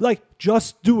 Yeah. Like,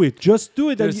 just do it. Just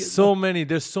do it. There's so many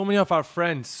of our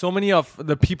friends, so many of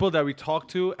the people that we talk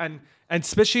to, and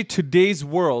especially today's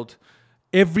world,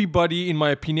 everybody, in my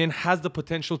opinion, has the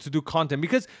potential to do content,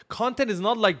 because content is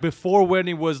not like before when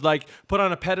it was like put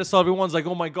on a pedestal. Everyone's like,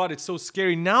 oh my God, it's so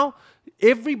scary. Now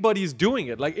everybody's doing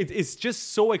it. Like it's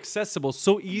just so accessible,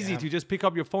 so easy to just pick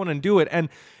up your phone and do it. And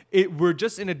we're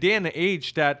just in a day and an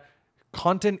age that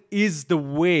content is the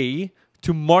way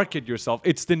to market yourself.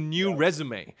 It's the new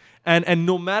resume. And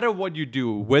no matter what you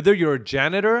do, whether you're a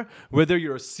janitor, whether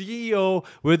you're a CEO,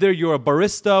 whether you're a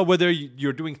barista, whether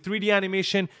you're doing 3D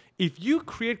animation, if you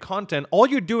create content, all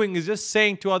you're doing is just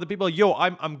saying to other people, yo,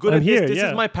 I'm good at this. This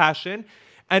is my passion.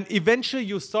 And eventually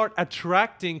you'll start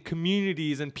attracting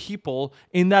communities and people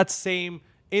in that same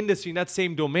industry, in that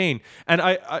same domain. And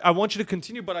I want you to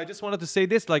continue, but I just wanted to say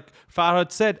this, like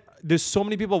Farhad said, there's so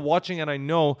many people watching, and I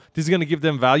know this is going to give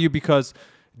them value because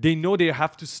they know they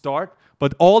have to start,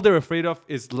 but all they're afraid of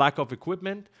is lack of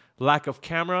equipment, lack of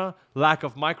camera, lack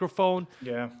of microphone,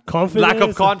 lack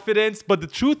of confidence. But the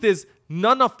truth is,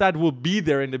 none of that will be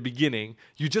there in the beginning.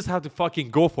 You just have to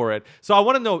fucking go for it. So I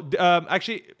want to know,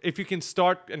 actually, if you can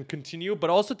start and continue,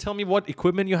 but also tell me what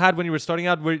equipment you had when you were starting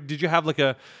out. Where did you have like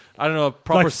a, I don't know, a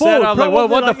proper like setup? Like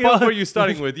what the fuck know. were you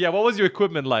starting with? Yeah, what was your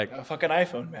equipment like? A fucking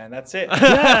iPhone, man. That's it.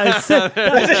 Yeah, it's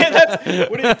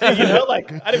What do you think? You know,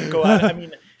 like I didn't go out. I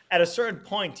mean, at a certain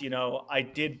point, you know, I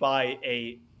did buy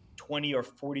a $20 or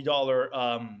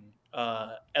 $40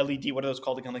 LED. What are those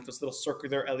called again? Like those little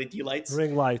circular LED lights.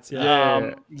 Ring lights.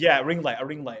 A ring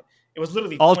light. It was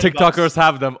literally all $20. TikTokers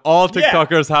have them. All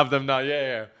TikTokers have them now.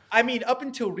 Yeah. I mean, up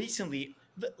until recently,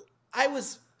 I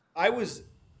was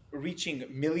reaching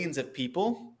millions of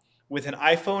people with an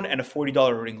iPhone and a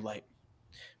 $40 ring light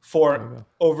for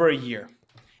over a year.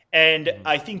 And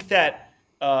I think that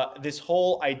this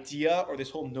whole idea or this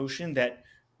whole notion that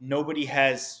nobody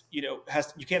has,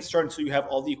 you can't start until you have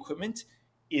all the equipment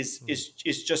is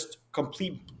just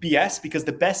complete BS, because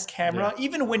the best camera,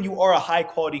 even when you are a high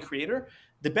quality creator,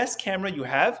 the best camera you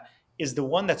have is the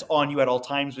one that's on you at all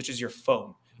times, which is your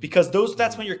phone. Because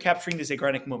that's when you're capturing these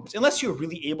organic moments. Unless you're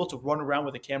really able to run around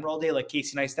with a camera all day, like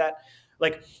Casey Neistat,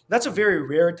 like that's a very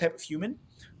rare type of human,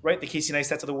 right? The Casey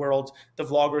Neistats of the world, the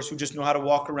vloggers who just know how to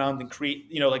walk around and create,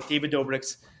 like David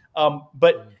Dobrik's.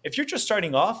 But if you're just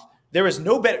starting off, there is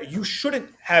no better. You shouldn't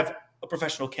have a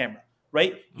professional camera,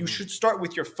 right? You should start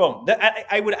with your phone.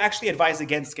 I would actually advise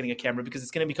against getting a camera, because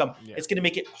it's going to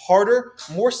make it harder,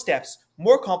 more steps,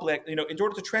 more complex. In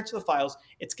order to transfer the files,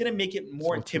 it's going to make it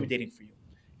more intimidating for you.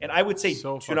 And I would say,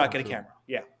 do not get a camera.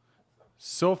 Yeah.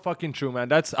 So fucking true,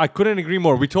 man. I couldn't agree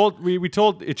more. We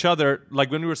told each other,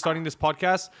 like when we were starting this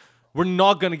podcast, we're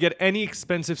not going to get any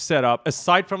expensive setup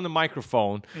aside from the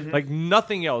microphone, like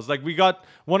nothing else. Like we got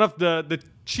one of the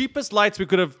cheapest lights we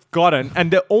could have gotten.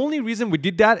 And the only reason we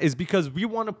did that is because we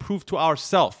want to prove to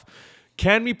ourselves,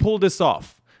 can we pull this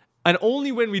off? And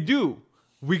only when we do,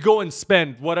 we go and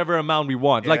spend whatever amount we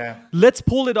want. Like, let's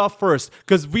pull it off first.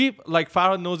 Because like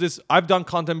Farhad knows this, I've done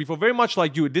content before, very much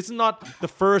like you. This is not the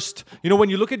first, when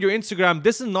you look at your Instagram,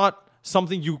 this is not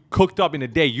something you cooked up in a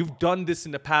day. You've done this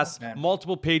in the past,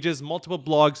 multiple pages, multiple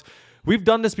blogs. We've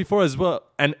done this before as well.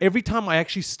 And every time I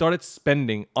actually started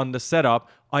spending on the setup,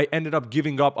 I ended up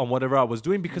giving up on whatever I was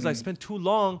doing, because I spent too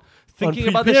long thinking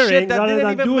about the shit that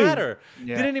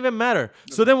didn't even matter.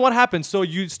 So then what happened? So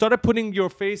you started putting your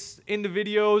face in the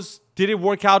videos. Did it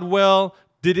work out well?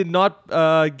 Did it not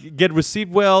get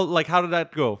received well? Like, how did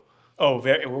that go? Oh,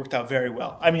 it worked out very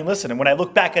well. I mean, listen, and when I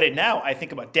look back at it now, I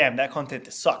think about, damn, that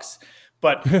content sucks.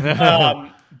 But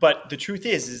but the truth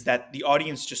is that the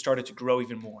audience just started to grow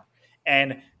even more.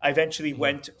 And I eventually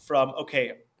went from,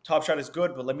 okay, Top Shot is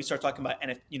good, but let me start talking about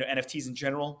NFTs in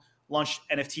general. launched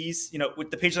NFTs. You know, with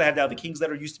the page that I have now, the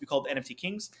Kingzletter used to be called NFT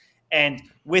Kings, and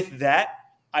with that,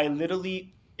 I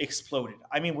literally exploded.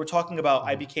 I mean, we're talking about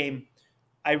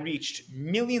I reached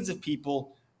millions of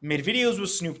people, made videos with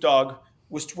Snoop Dogg,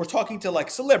 we're talking to like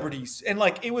celebrities, and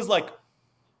like it was like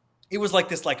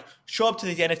this, like, show up to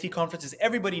these NFT conferences,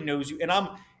 everybody knows you, and I'm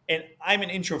an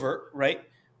introvert, right?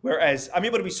 Whereas I'm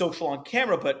able to be social on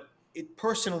camera, but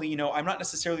personally, you know, I'm not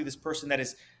necessarily this person that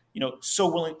is, you know,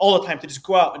 so willing all the time to just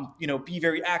go out and, you know, be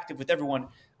very active with everyone.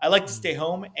 I like to stay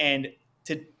home, and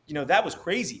to, you know, that was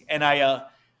crazy, and I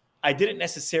didn't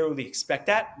necessarily expect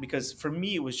that, because for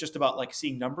me, it was just about like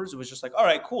seeing numbers. It was just like, all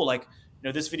right, cool. Like, you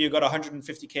know, this video got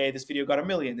 150K, this video got a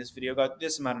million, this video got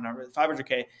this amount of number,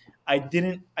 500K. I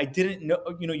didn't know,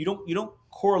 you know, you don't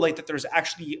correlate that there's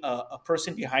actually a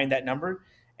person behind that number.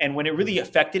 And when it really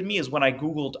affected me is when I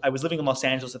Googled, I was living in Los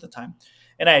Angeles at the time,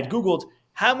 and I had Googled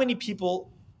how many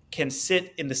people can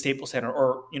sit in the Staples Center,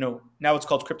 or, you know, now it's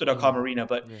called Crypto.com Arena,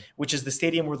 but which is the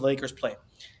stadium where the Lakers play.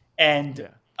 And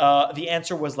the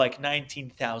answer was like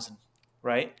 19,000,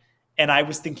 right? And I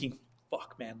was thinking,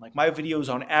 fuck, man, like my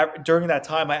videos on average during that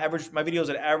time, my videos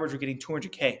on average were getting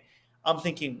 200K. I'm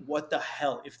thinking, what the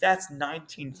hell? If that's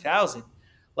 19,000,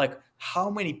 like how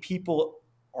many people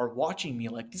are watching me?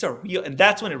 Like, these are real. And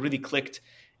that's when it really clicked.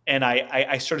 And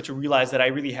I started to realize that I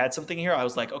really had something here. I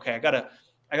was like, okay, I gotta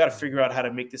figure out how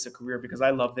to make this a career, because I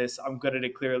love this. I'm good at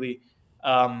it, clearly.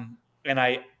 And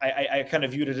I kind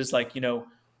of viewed it as like, you know,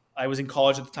 I was in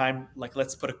college at the time. Like,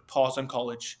 let's put a pause on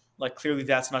college. Like, clearly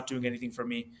that's not doing anything for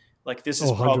me. Like, this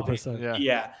is probably, 100%.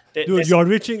 yeah. Dude, you're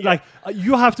reaching, like,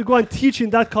 you have to go and teach in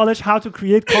that college how to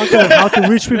create content and how to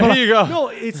reach people. There you go. No,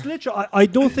 it's literally, I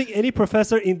don't think any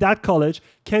professor in that college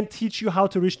can teach you how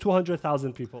to reach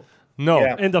 200,000 people. No.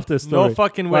 Yeah. End of the story. No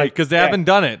fucking way, Like, because they haven't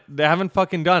done it. They haven't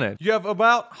fucking done it. You have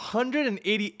about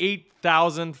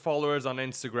 188,000 followers on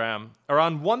Instagram,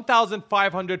 around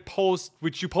 1,500 posts,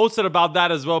 which you posted about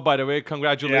that as well, by the way.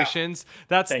 Congratulations.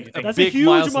 That's Thank you. a That's big a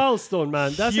huge milestone,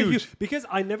 man. That's Huge. a huge, because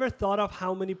I never thought of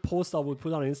how many posts I would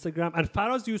put on Instagram. And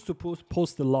Faraz used to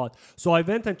post a lot, so I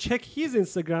went and checked his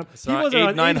Instagram. He was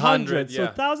around 800, so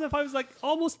 1,500 is like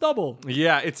almost double.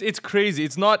 Yeah, it's crazy.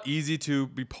 It's not easy to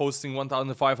be posting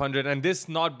 1,500, and this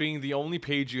not being the only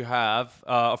page you have.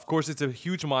 Of course, it's a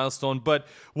huge milestone. But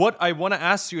what I want to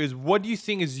ask you is, what do you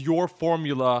think is your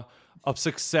formula of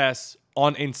success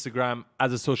on Instagram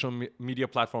as a social media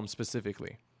platform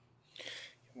specifically?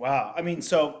 Wow. I mean,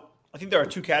 so I think there are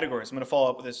two categories. I'm going to follow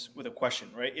up with this with a question,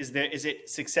 right? Is it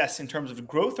success in terms of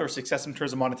growth, or success in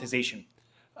terms of monetization?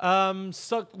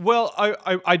 Well,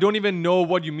 I don't even know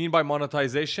what you mean by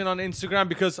monetization on Instagram,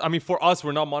 because I mean, for us,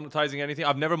 we're not monetizing anything.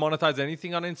 I've never monetized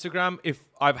anything on Instagram. If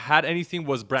I've had anything,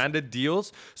 was branded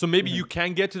deals. So maybe you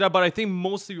can get to that, but I think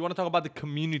mostly we want to talk about the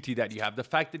community that you have, the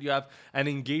fact that you have an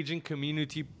engaging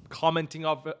community commenting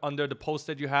under the post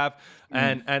that you have,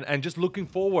 and just looking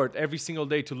forward every single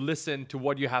day to listen to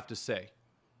what you have to say.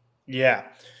 Yeah.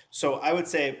 So I would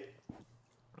say,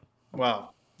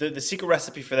 wow, the secret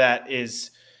recipe for that is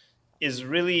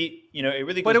really, you know, it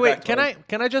really goes By the way, back to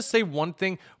can I just say one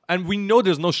thing? And we know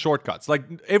there's no shortcuts. Like,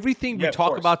 everything we of talk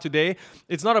course. about today,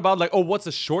 it's not about like, oh, what's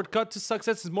a shortcut to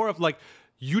success? It's more of like,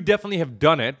 you definitely have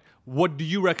done it. What do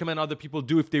you recommend other people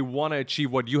do if they want to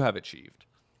achieve what you have achieved?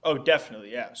 Oh,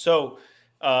 definitely. Yeah. So,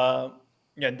 yeah,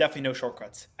 definitely no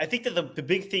shortcuts. I think that the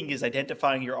big thing is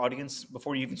identifying your audience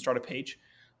before you even start a page,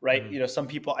 right? You know, some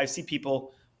people, I see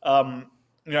people,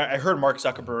 you know, I heard Mark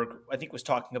Zuckerberg, I think, was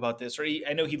talking about this, or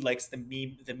I know he likes the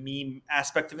meme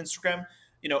aspect of Instagram.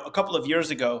 You know, a couple of years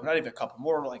ago, not even a couple,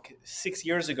 more like 6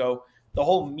 years ago, the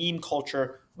whole meme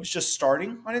culture was just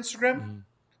starting on Instagram.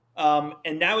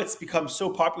 And now it's become so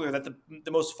popular that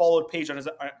the most followed pages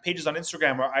on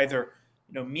Instagram are either,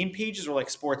 you know, meme pages or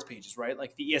like sports pages, right?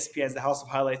 Like the ESPNs, the House of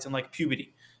Highlights, and like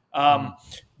Puberty.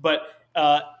 But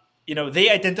you know,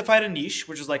 they identified a niche,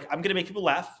 which is like, I'm going to make people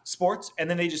laugh, sports, and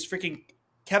then they just freaking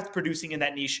kept producing in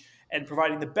that niche and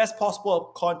providing the best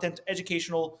possible content,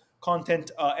 educational content,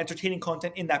 entertaining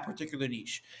content in that particular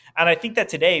niche. And I think that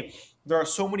today there are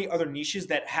so many other niches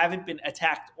that haven't been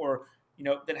attacked, or, you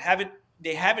know, that haven't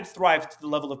thrived to the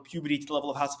level of Puberty, to the level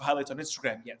of House of Highlights on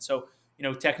Instagram yet. So, you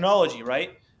know, technology,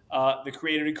 right? The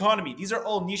creator economy. These are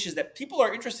all niches that people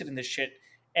are interested in this shit.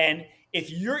 And if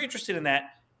you're interested in that,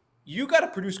 you got to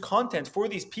produce content for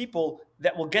these people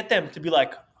that will get them to be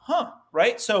like, huh,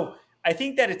 right? So I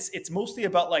think that it's mostly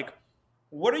about like,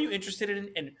 what are you interested in,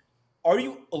 and are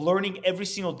you learning every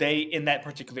single day in that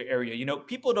particular area? You know,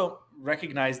 people don't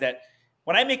recognize that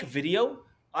when I make a video,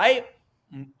 I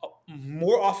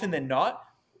more often than not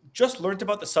just learned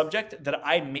about the subject that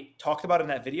I talked about in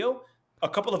that video, a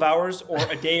couple of hours or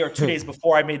a day or 2 days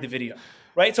before I made the video,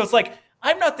 right? So it's like,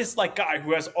 I'm not this like guy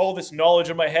who has all this knowledge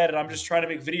in my head and I'm just trying to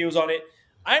make videos on it.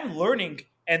 I'm learning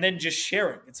and then just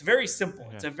sharing. It's very simple.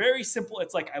 Yeah. It's a very simple,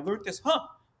 it's like, I learned this,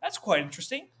 that's quite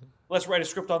interesting. Let's write a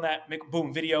script on that, make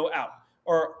boom, video out.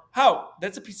 Or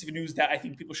that's a piece of news that I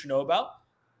think people should know about.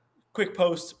 Quick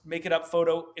post, make it up,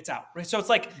 photo, it's out, right? So it's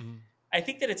like, I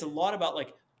think that it's a lot about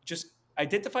like, just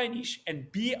identify a niche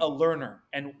and be a learner.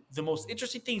 And the most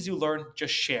interesting things you learn,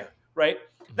 just share, right?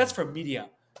 That's for media.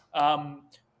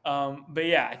 But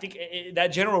yeah, I think that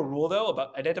general rule though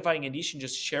about identifying a niche and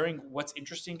just sharing what's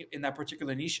interesting in that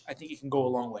particular niche, I think it can go a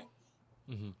long way.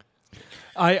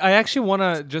 I actually want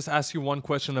to just ask you one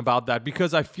question about that,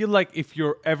 because I feel like if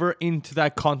you're ever into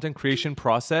that content creation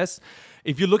process,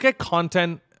 if you look at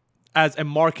content as a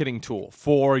marketing tool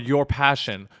for your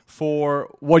passion,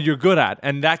 for what you're good at,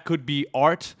 and that could be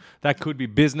art, that could be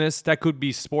business, that could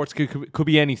be sports, could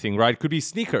be anything, right? It could be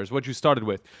sneakers, what you started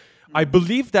with. I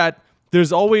believe that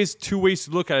there's always two ways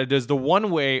to look at it. There's the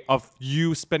one way of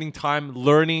you spending time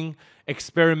learning,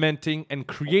 experimenting, and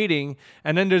creating.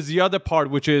 And then there's the other part,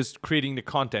 which is creating the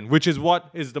content, which is what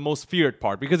is the most feared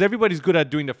part, because everybody's good at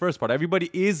doing the first part. Everybody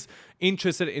is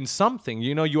interested in something.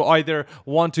 You know, you either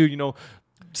want to,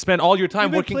 spend all your time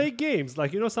Even working. play games,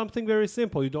 like something very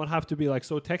simple. You don't have to be like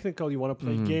so technical. You want to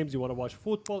play games, you want to watch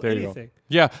football, There you go. anything.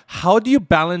 Yeah. How do you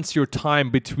balance your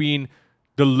time between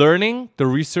the learning, the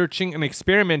researching, and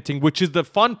experimenting, which is the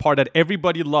fun part that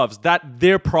everybody loves, that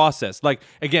their process? Like,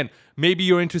 again, maybe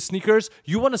you're into sneakers.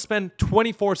 You want to spend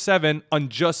 24/7 on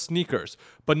just sneakers.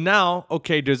 But now,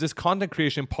 okay, there's this content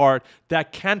creation part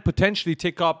that can potentially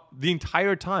take up the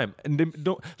entire time. And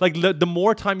the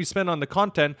more time you spend on the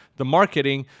content, the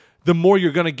marketing, the more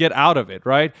you're going to get out of it,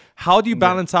 right? How do you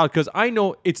balance out? Because I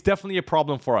know it's definitely a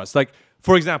problem for us. Like,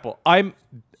 for example, I'm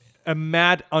a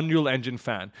mad Unreal Engine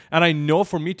fan. And I know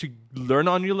for me to learn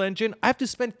Unreal Engine, I have to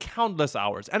spend countless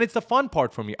hours. And it's the fun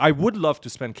part for me. I would love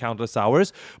to spend countless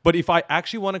hours. But if I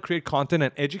actually want to create content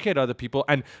and educate other people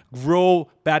and grow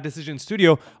Bad Decision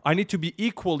Studio, I need to be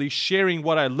equally sharing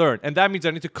what I learned. And that means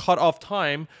I need to cut off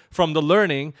time from the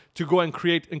learning to go and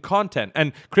create content.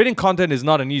 And creating content is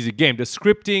not an easy game. The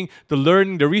scripting, the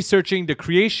learning, the researching, the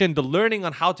creation, the learning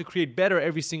on how to create better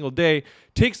every single day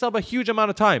takes up a huge amount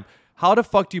of time. How the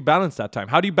fuck do you balance that time?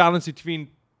 How do you balance it between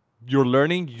your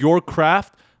learning, your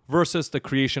craft, versus the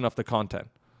creation of the content?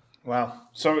 Wow.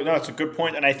 So no, it's a good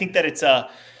point. And I think that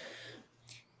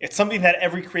it's something that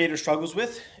every creator struggles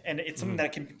with. And it's something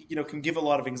that can give a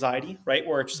lot of anxiety, right?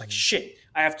 Where it's just like, shit,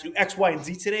 I have to do X, Y, and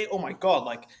Z today. Oh my God.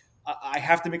 Like I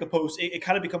have to make a post. It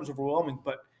kind of becomes overwhelming.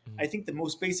 But I think the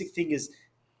most basic thing is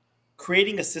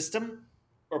creating a system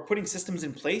or putting systems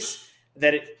in place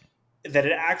that it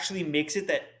actually makes it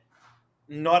that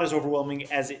not as overwhelming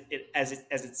as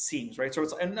it seems, right? So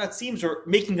it's and not seems or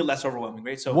making it less overwhelming,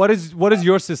 right? So what is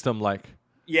your system like?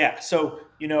 Yeah, so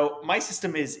my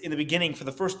system is in the beginning for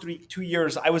the first 2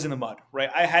 years I was in the mud, right?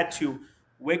 I had to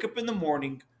wake up in the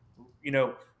morning,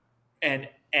 and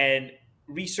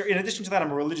research. In addition to that,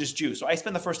 I'm a religious Jew, so I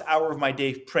spend the first hour of my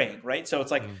day praying, right? So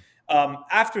it's like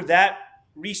after that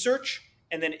research,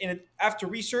 and then after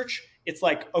research, it's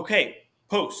like okay,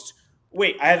 post.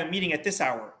 Wait, I have a meeting at this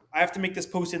hour. I have to make this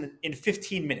post in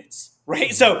 15 minutes,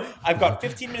 right? So I've got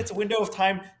 15 minutes a window of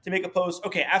time to make a post.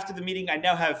 Okay, after the meeting, I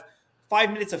now have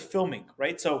 5 minutes of filming,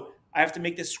 right? So I have to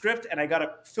make this script and I got to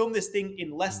film this thing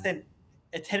in less than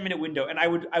a 10-minute window. And I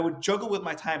would juggle with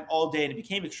my time all day and it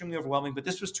became extremely overwhelming, but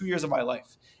this was 2 years of my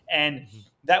life. And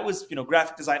that was,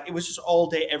 graphic design. It was just all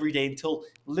day, every day until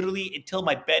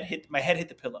my head hit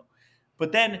the pillow.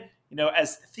 But then,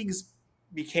 as things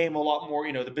became a lot more,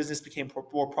 the business became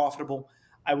more profitable,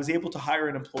 I was able to hire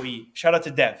an employee. Shout out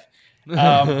to Dev.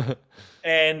 And,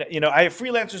 I have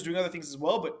freelancers doing other things as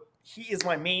well, but he is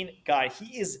my main guy.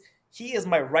 He is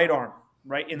my right arm,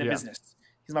 right, in the business.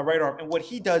 He's my right arm. And what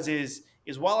he does is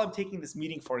while I'm taking this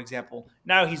meeting, for example,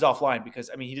 now he's offline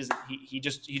because he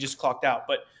just clocked out.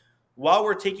 But while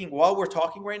we're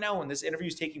talking right now, when this interview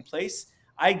is taking place,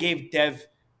 I gave Dev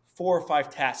 4 or 5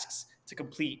 tasks to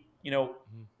complete,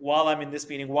 while I'm in this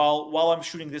meeting, while I'm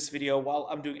shooting this video, while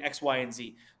I'm doing X, Y, and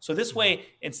Z. So this way,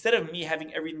 instead of me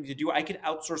having everything to do, I can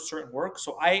outsource certain work.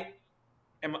 So I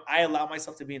allow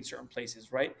myself to be in certain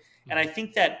places, right? And I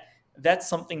think that that's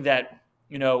something that,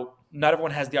 not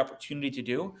everyone has the opportunity to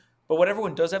do. But what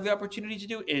everyone does have the opportunity to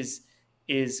do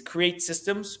is create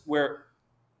systems where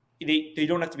they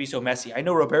don't have to be so messy. I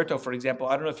know Roberto, for example.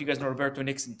 I don't know if you guys know Roberto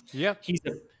Nixon. Yeah.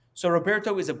 So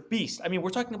Roberto is a beast. I mean, we're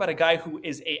talking about a guy who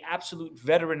is an absolute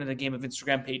veteran in the game of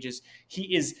Instagram pages.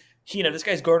 He is this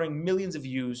guy's garnering millions of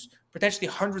views, potentially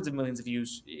hundreds of millions of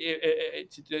views.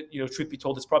 Truth be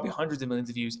told, it's probably hundreds of millions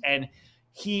of views, and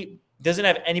he doesn't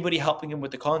have anybody helping him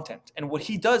with the content. And what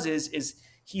he does is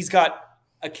he's got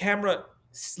a camera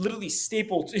literally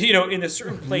stapled, in a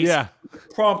certain place, Yeah.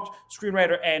 prompt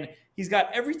screenwriter, and he's got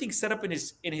everything set up in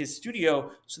his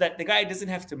studio so that the guy doesn't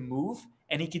have to move,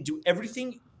 and he can do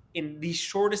everything in the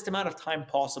shortest amount of time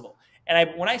possible.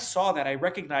 And when I saw that, I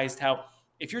recognized how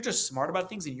if you're just smart about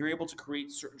things and you're able to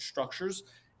create certain structures,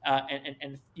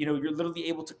 and you're literally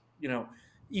able to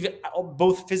even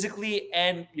both physically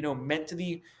and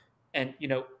mentally, and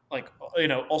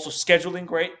also scheduling,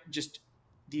 right? Just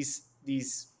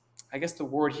these I guess the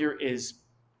word here is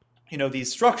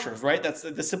these structures, right? That's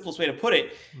the simplest way to put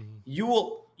it.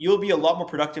 You'll be a lot more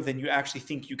productive than you actually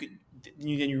think you could, than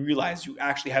you realize you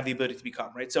actually have the ability to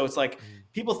become, right? So it's like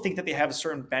people think that they have a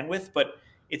certain bandwidth, but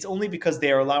it's only because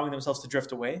they are allowing themselves to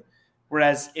drift away.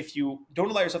 Whereas if you don't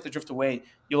allow yourself to drift away,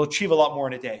 you'll achieve a lot more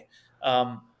in a day.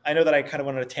 I know that I kind of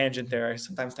went on a tangent there. I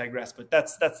sometimes digress, but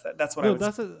that's what I No,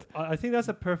 would say. I think that's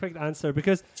a perfect answer,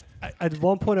 because at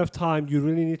one point of time you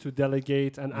really need to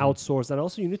delegate and outsource, and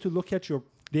also you need to look at your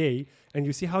day and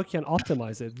you see how you can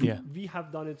optimize it. We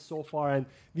have done it so far, and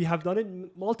we have done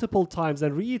it multiple times,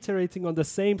 and reiterating on the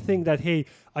same thing that, hey,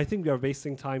 I think we are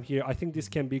wasting time here. I think this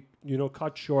can be,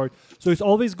 cut short. So it's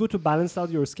always good to balance out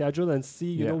your schedule and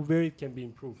see, where it can be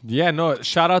improved. Yeah, no,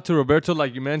 shout out to Roberto,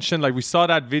 like you mentioned. Like, we saw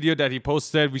that video that he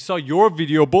posted. We saw your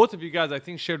video. Both of you guys, I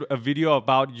think, shared a video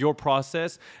about your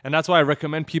process. And that's why I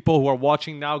recommend people who are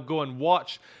watching now go and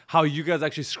watch how you guys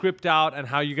actually script out and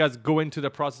how you guys go into the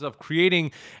process of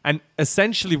creating. And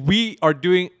essentially, we are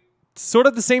doing sort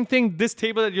of the same thing. This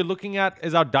table that you're looking at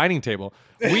is our dining table.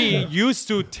 We used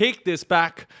to take this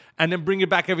back and then bring it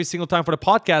back every single time for the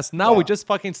podcast. Now we just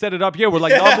fucking set it up here. We're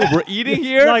like, no, we're eating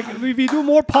here. Like, we do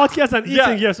more podcasts and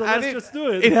eating here, so let's just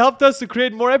do it. It helped us to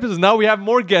create more episodes. Now we have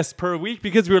more guests per week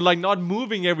because we're like not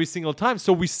moving every single time.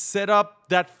 So we set up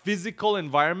that physical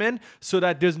environment so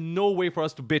that there's no way for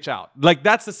us to bitch out. Like,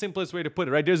 that's the simplest way to put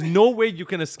it, right? There's no way you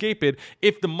can escape it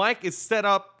if the mic is set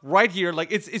up right here.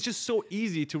 Like, it's just so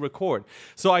easy to record.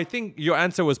 So I think your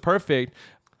answer was perfect.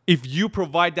 If you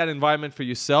provide that environment for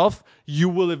yourself, you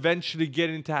will eventually get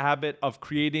into a habit of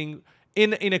creating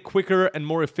in a quicker and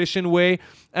more efficient way.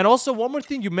 And also, one more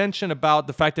thing you mentioned about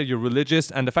the fact that you're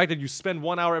religious and the fact that you spend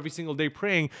 1 hour every single day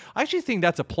praying. I actually think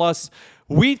that's a plus.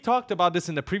 We talked about this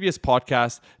in the previous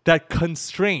podcast, that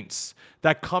constraints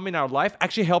that come in our life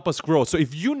actually help us grow. So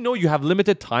if you know you have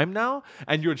limited time now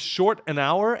and you're short an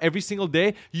hour every single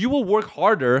day, you will work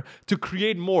harder to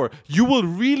create more. You will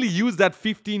really use that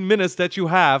 15 minutes that you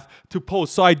have to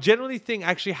post. So I generally think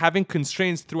actually having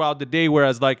constraints throughout the day,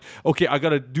 whereas like, okay, I got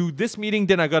to do this meeting,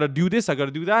 then I got to do this, I got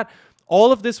to do that.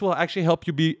 All of this will actually help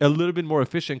you be a little bit more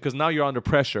efficient because now you're under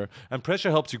pressure, and pressure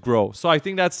helps you grow. So I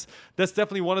think that's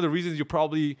definitely one of the reasons you're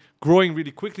probably growing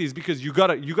really quickly, is because you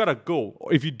gotta go.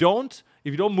 If you don't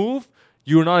move,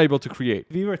 you're not able to create.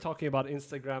 We were talking about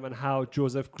Instagram and how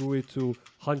Joseph grew it to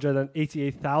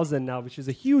 188,000 now, which is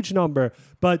a huge number.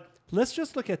 But let's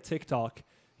just look at TikTok.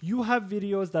 You have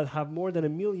videos that have more than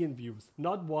 1 million views,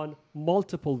 not one,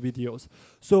 multiple videos.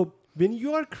 So when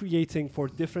you are creating for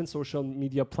different social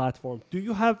media platforms, do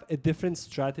you have a different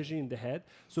strategy in the head?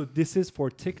 So this is for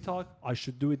TikTok, I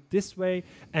should do it this way.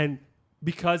 And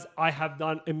because I have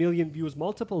done 1 million views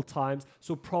multiple times,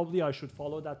 so probably I should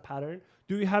follow that pattern.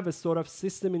 Do you have a sort of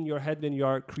system in your head when you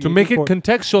are creating? To make it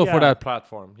contextual for that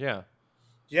platform, yeah.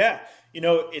 Yeah,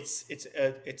 it's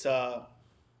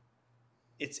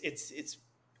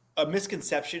a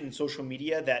misconception in social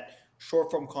media that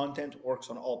short form content works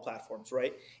on all platforms,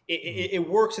 right? It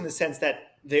works in the sense that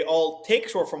they all take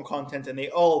short form content, and they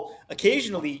all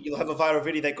occasionally you'll have a viral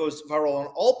video that goes viral on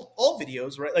all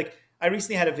videos, right? Like, I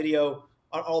recently had a video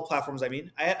on all platforms. I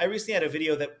recently had a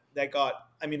video that got,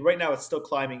 right now it's still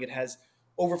climbing. It has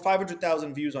over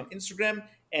 500,000 views on Instagram,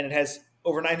 and it has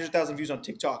over 900,000 views on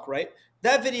TikTok, right?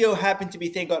 That video happened to be,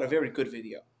 thank God, a very good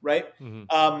video, right?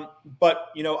 Mm-hmm. But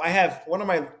I have one of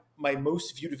my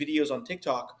most viewed videos on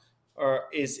TikTok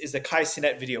is the Kai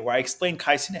Cenat video where I explain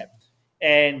Kai Cenat,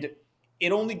 and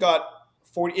it only got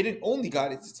 40. It didn't only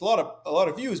got it's a lot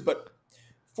of views, but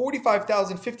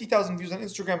 45,000, 50,000 views on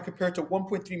Instagram compared to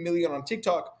 1.3 million on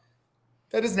TikTok.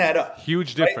 That doesn't add up.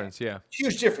 Huge difference, right? Yeah.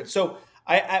 Huge difference. So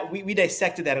we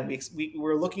dissected that, and we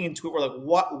were looking into it. We're like,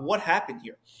 what happened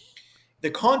here? The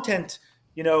content,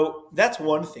 that's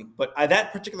one thing, but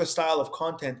that particular style of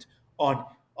content on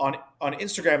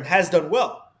Instagram has done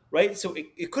well, right? So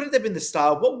it couldn't have been the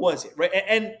style. What was it, right?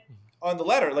 And on the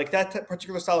latter, like that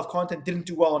particular style of content didn't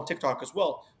do well on TikTok as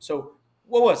well. So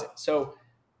what was it? So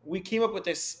we came up with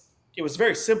this it was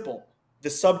very simple. The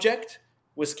subject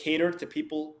was catered to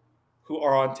people who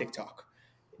are on TikTok,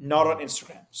 not on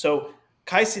Instagram. So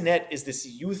Kai Cenat is this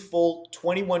youthful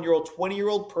 21-year-old,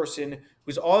 20-year-old person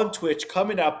who's on Twitch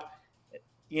coming up.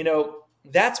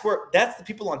 That's the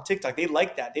people on TikTok. They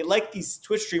like that. They like these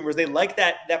Twitch streamers. They like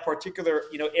that particular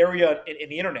area in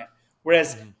the internet.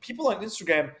 Whereas people on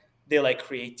Instagram, they like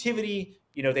creativity.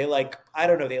 They like, I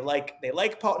don't know. They like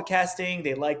podcasting.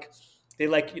 They like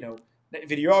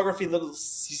videography, little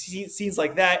scenes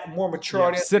like that. More mature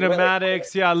audience.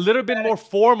 Cinematics, a little bit more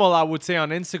formal, I would say,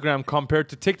 on Instagram compared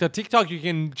to TikTok. TikTok, you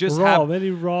can just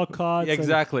very raw cuts.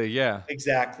 Exactly,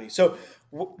 Exactly. So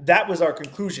that was our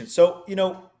conclusion. So,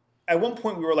 at one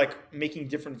point we were like making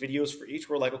different videos for each.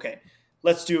 We're like, okay,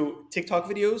 let's do TikTok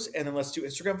videos and then let's do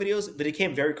Instagram videos. But it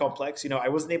became very complex. I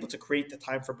wasn't able to create the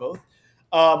time for both.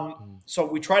 So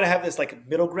we try to have this like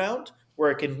middle ground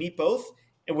where it can meet both,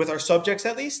 and with our subjects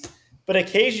at least. But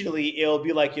occasionally it'll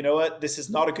be like, you know what, this is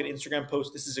not a good Instagram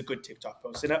post. This is a good TikTok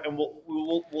post, and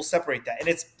we'll separate that. And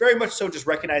it's very much so just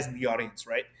recognizing the audience,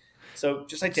 right? So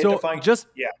just identifying.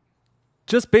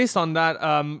 Just based on that,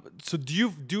 so do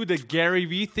you do the Gary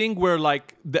Vee thing where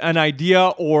like an idea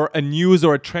or a news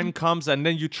or a trend comes and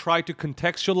then you try to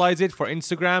contextualize it for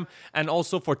Instagram and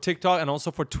also for TikTok and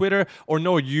also for Twitter? Or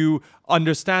no, you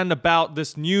understand about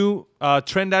this new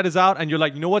trend that is out and you're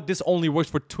like, you know what, this only works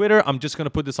for Twitter. I'm just going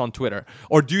to put this on Twitter.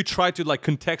 Or do you try to like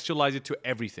contextualize it to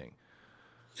everything?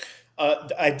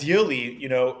 Ideally,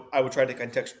 I would try to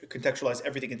contextualize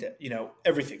everything into,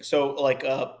 everything. So like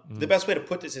the best way to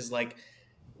put this is like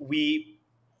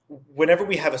whenever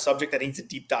we have a subject that needs a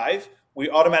deep dive, we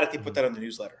automatically put that on the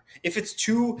newsletter. If it's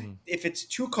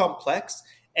too complex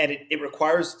and it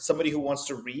requires somebody who wants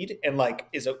to read and like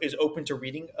is open to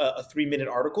reading a 3-minute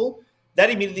article, that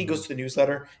immediately goes to the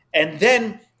newsletter. And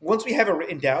then once we have it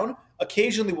written down,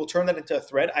 occasionally we'll turn that into a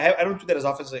thread. I don't do that as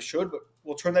often as I should, but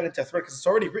we'll turn that into a thread because it's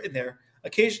already written there.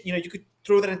 Occasionally, you could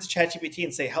throw that into ChatGPT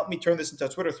and say, help me turn this into a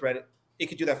Twitter thread. It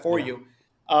could do that for you.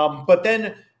 But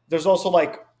then there's also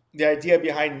like the idea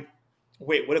behind,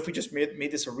 wait, what if we just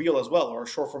made this a reel as well, or a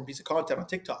short form piece of content on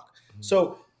TikTok?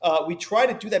 So we try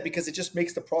to do that because it just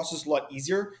makes the process a lot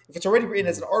easier. If it's already written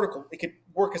as an article, it could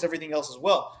work as everything else as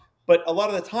well. But a lot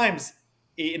of the times,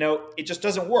 it just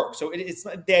doesn't work. So it's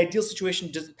not, the ideal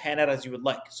situation doesn't pan out as you would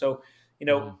like. So,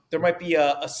 there might be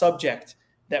a subject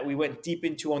that we went deep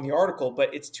into on the article,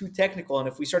 but it's too technical. And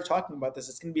if we start talking about this,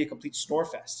 it's going to be a complete snore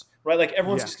fest, right? Like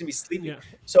everyone's just going to be sleeping. Yeah.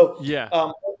 So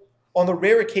on the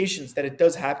rare occasions that it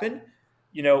does happen,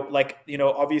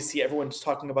 obviously everyone's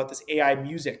talking about this AI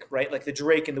music, right? Like the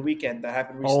Drake and the Weeknd that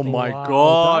happened recently. Oh my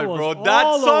God, bro.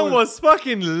 That song was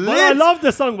fucking lit. Well, I love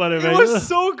the song, by the way. It was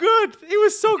so good. It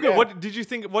was so good. Yeah. What did you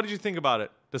think about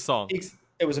it, the song?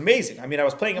 It was amazing. I mean, I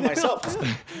was playing it myself.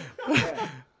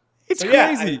 It's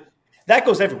crazy. That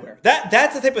goes everywhere.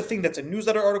 That's the type of thing that's a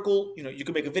newsletter article. You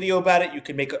can make a video about it. You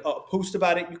can make a post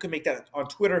about it. You can make that on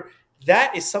Twitter.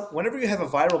 That is something. Whenever you have a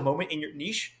viral moment in your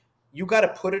niche, you got to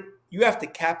put it. You have to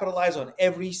capitalize on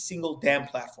every single damn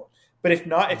platform. But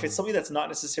if it's something that's not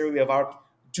necessarily of our,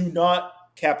 do not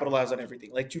capitalize on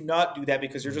everything. Like, do not do that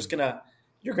because you're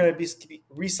gonna be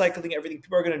recycling everything.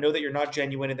 People are gonna know that you're not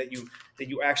genuine and that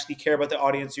you actually care about the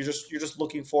audience. You're just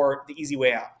looking for the easy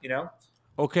way out.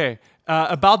 Okay.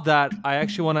 About that, I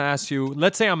actually want to ask you,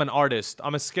 let's say I'm an artist,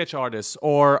 I'm a sketch artist,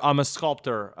 or I'm a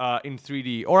sculptor in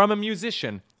 3D, or I'm a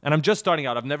musician, and I'm just starting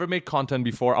out. I've never made content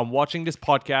before. I'm watching this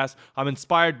podcast. I'm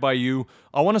inspired by you.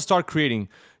 I want to start creating.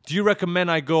 Do you recommend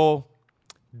I go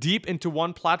deep into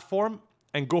one platform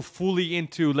and go fully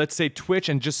into, let's say, Twitch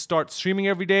and just start streaming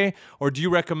every day? Or do you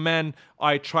recommend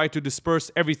I try to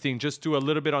disperse everything, just do a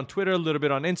little bit on Twitter, a little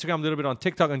bit on Instagram, a little bit on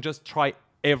TikTok, and just try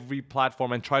every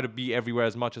platform and try to be everywhere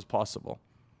as much as possible?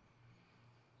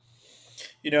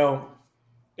 I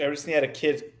recently had a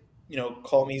kid,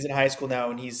 call me. He's in high school now,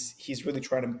 and he's really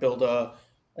trying to build a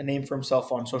name for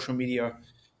himself on social media.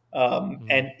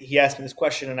 And he asked me this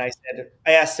question, and I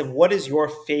asked him, what is your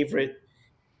favorite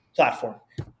platform?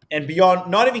 And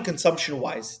beyond, not even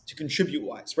consumption-wise, to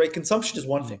contribute-wise, right? Consumption is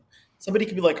one thing. Somebody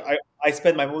could be like, I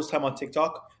spend my most time on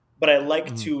TikTok, but I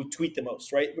like to tweet the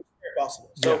most, right? Which is very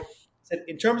possible. So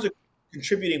in terms of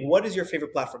contributing, what is your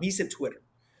favorite platform? He said Twitter.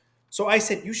 So I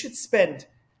said, you should spend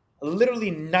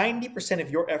literally 90%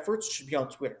 of your efforts should be on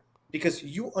Twitter because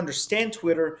you understand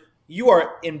Twitter. You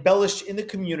are embellished in the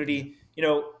community.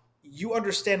 You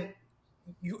understand,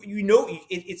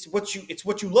 it's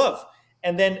what you love.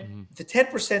 And then the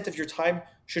 10% of your time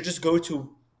should just go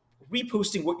to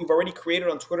reposting what you've already created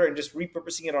on Twitter and just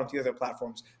repurposing it onto the other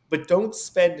platforms. But don't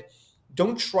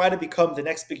try to become the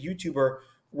next big YouTuber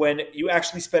when you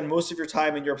actually spend most of your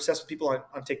time and you're obsessed with people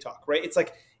on TikTok, right? It's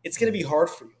like, it's going to be hard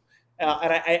for you.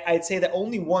 And I'd say that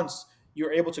only once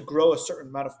you're able to grow a certain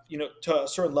amount of, to a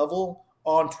certain level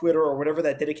on Twitter or whatever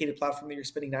that dedicated platform that you're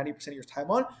spending 90% of your time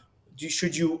on,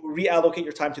 should you reallocate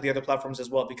your time to the other platforms as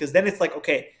well? Because then it's like,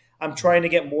 okay, I'm trying to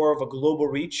get more of a global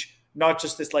reach, not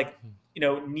just this like,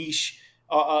 niche,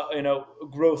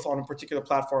 growth on a particular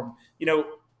platform.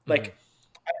 Like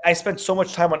I spent so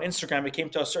much time on Instagram. It came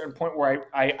to a certain point where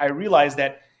I realized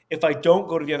that if I don't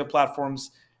go to the other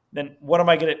platforms, then what am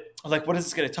I going to, like, what is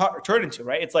this going to turn into,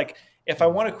 right? It's like, if I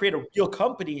want to create a real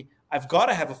company, I've got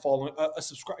to have a following,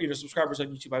 subscribers on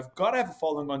YouTube. I've got to have a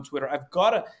following on Twitter. I've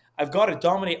got to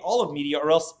dominate all of media,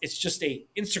 or else it's just a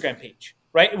Instagram page,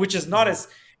 right? Which is not as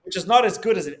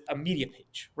good as a media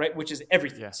page, right? Which is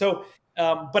everything. Yeah. So,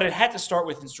 but it had to start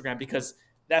with Instagram because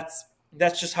that's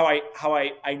just how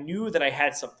I knew that I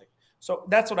had something. So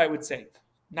that's what I would say.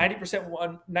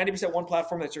 90% one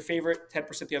platform that's your favorite,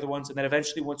 10% the other ones, and then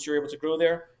eventually once you're able to grow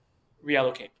there,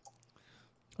 reallocate.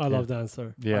 I love the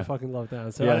answer. Yeah. I fucking love the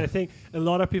answer. Yeah. And I think a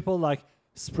lot of people like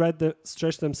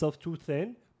stretch themselves too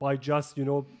thin by just,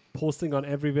 posting on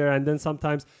everywhere. And then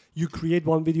sometimes you create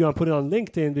one video and put it on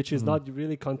LinkedIn, which is not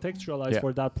really contextualized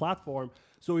for that platform.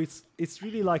 So it's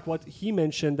really like what he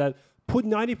mentioned, that put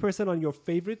 90% on your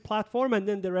favorite platform, and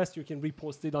then the rest you can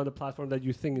repost it on the platform that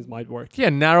you think might work. Yeah,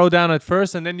 narrow down at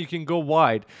first, and then you can go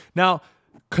wide. Now,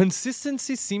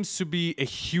 consistency seems to be a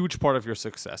huge part of your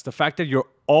success. The fact that you're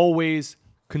always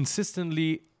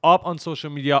consistently up on social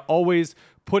media, always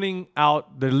putting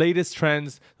out the latest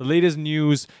trends, the latest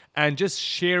news, and just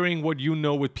sharing what you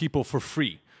know with people for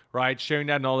free, right? Sharing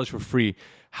that knowledge for free.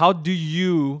 How do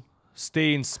you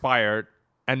stay inspired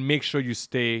and make sure you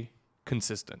stay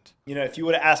consistent? If you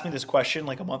would have asked me this question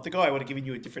like a month ago, I would have given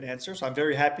you a different answer. So I'm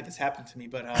very happy this happened to me.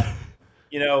 But,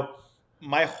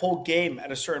 my whole game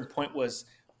at a certain point was,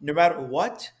 no matter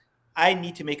what, I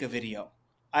need to make a video.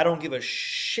 I don't give a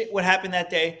shit what happened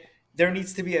that day. There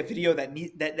needs to be a video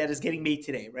that is getting made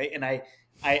today, right? And I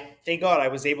thank God I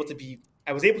was able to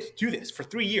do this for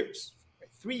 3 years.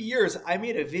 3 years, I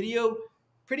made a video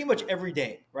pretty much every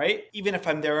day, right? Even if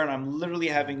I'm there and I'm literally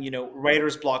having,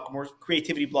 writer's block, more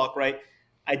creativity block, right?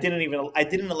 I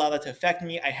didn't allow that to affect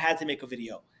me. I had to make a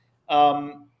video.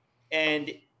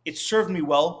 And it served me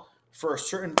well for a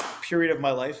certain period of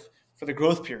my life, for the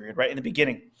growth period, right? In the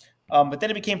beginning. But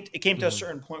then it came to a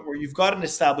certain point where you've got an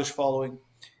established following,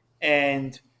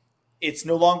 and it's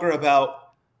no longer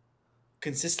about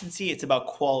consistency, it's about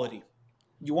quality.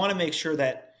 You want to make sure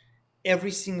that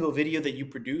every single video that you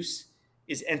produce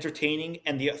is entertaining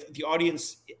and the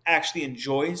audience actually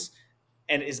enjoys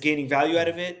and is gaining value out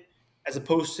of it, as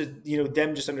opposed to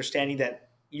them just understanding that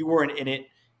you weren't in it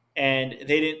and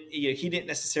he didn't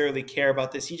necessarily care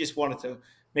about this. He just wanted to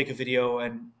make a video,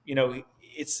 and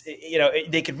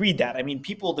they could read that. I mean,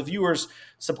 people, the viewers,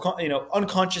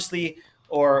 unconsciously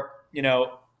or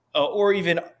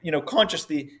even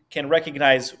consciously can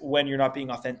recognize when you're not being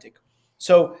authentic.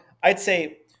 So I'd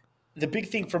say the big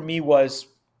thing for me was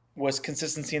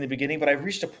consistency in the beginning, but I've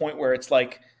reached a point where it's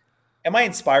like, am I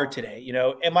inspired today?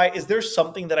 Is there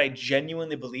something that I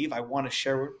genuinely believe I want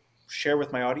to share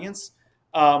with my audience?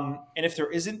 And if there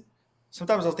isn't,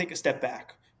 sometimes I'll take a step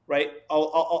back, right?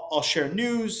 I'll share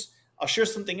news. I'll share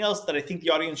something else that I think the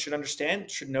audience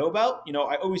should know about.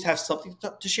 I always have something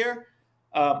to share.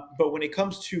 But when it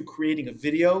comes to creating a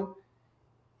video,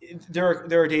 there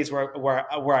are days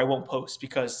where I won't post,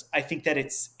 because I think that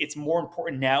it's more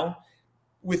important now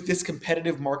with this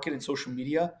competitive market in social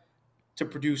media to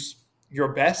produce your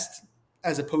best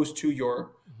as opposed to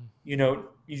your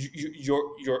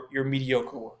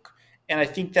mediocre work. And I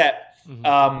think that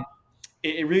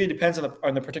it really depends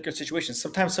on the particular situation.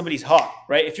 Sometimes somebody's hot,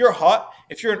 right? If you're hot,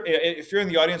 if you're in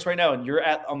the audience right now and you're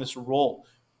on this roll,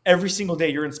 every single day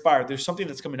you're inspired, there's something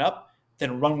that's coming up,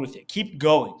 then run with it. Keep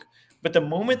going. But the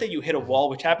moment that you hit a wall,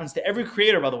 which happens to every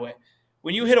creator, by the way,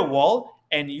 when you hit a wall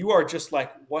and you are just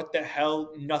like, what the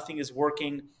hell? Nothing is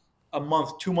working. A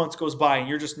month, 2 months goes by, and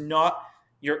you're just not,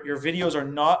 your videos are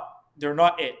not, they're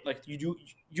not it. Like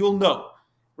you'll know,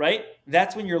 right?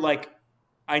 That's when you're like,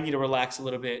 I need to relax a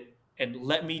little bit and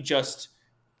let me just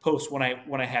post when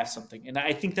I have something. And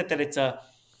I think that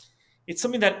it's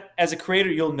something that as a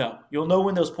creator, you'll know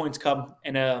when those points come.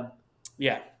 And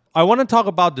yeah. I want to talk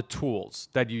about the tools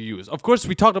that you use. Of course,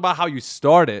 we talked about how you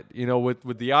started,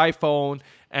 with the iPhone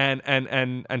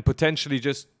and potentially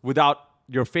just without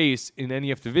your face in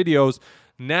any of the videos.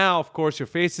 Now, of course, your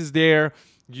face is there.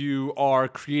 You are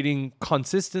creating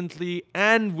consistently,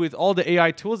 and with all the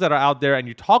AI tools that are out there, and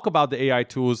you talk about the AI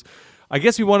tools. I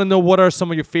guess we want to know what are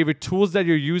some of your favorite tools that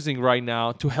you're using right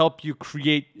now to help you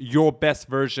create your best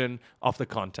version of the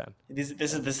content. This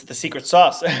is the secret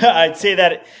sauce. I'd say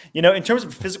that, in terms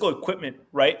of physical equipment,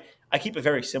 right? I keep it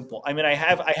very simple. I mean, I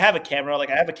have a camera. Like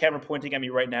I have a camera pointing at me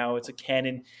right now. It's a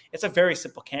Canon. It's a very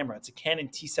simple camera. It's a Canon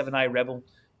T7i Rebel.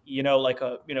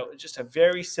 Just a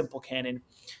very simple Canon.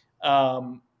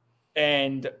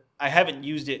 And I haven't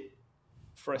used it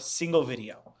for a single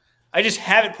video. I just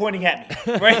have it pointing at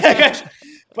me, right?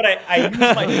 But I use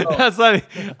my phone. That's funny.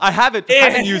 I haven't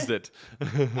used it.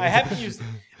 I haven't used it.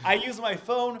 I use my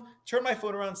phone, turn my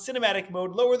phone around, cinematic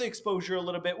mode, lower the exposure a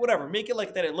little bit, whatever. Make it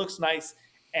like that. It looks nice.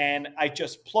 And I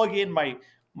just plug in my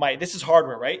this is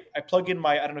hardware, right? I plug in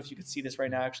I don't know if you can see this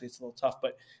right now. Actually, it's a little tough,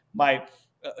 but my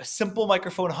simple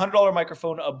microphone, $100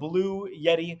 microphone, a blue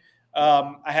Yeti.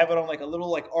 I have it on like a little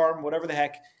like arm, whatever the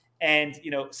heck. And,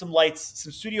 some lights,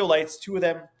 some studio lights, 2 of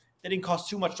them. They didn't cost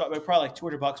too much, probably like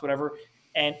 $200, whatever.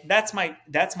 And that's my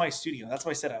studio. That's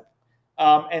my setup.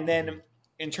 And then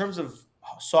in terms of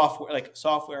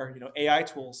software, AI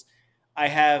tools, I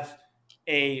have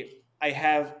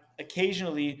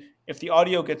occasionally, if the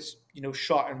audio gets,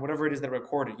 shot and whatever it is that I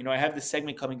recorded, I have this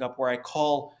segment coming up where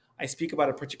I speak about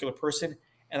a particular person,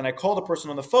 and then I call the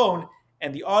person on the phone,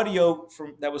 and the audio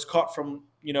that was caught from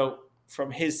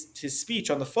his speech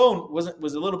on the phone was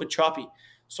a little bit choppy.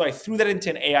 So I threw that into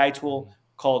an AI tool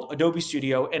called Adobe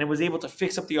Studio, and it was able to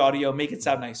fix up the audio, make it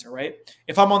sound nicer, right?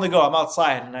 If I'm on the go, I'm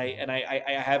outside, and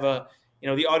I have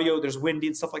the audio, there's windy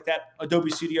and stuff like that.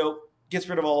 Adobe Studio gets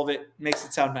rid of all of it, makes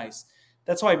it sound nice.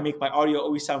 That's how I make my audio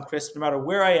always sound crisp, no matter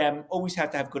where I am. Always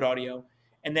have to have good audio.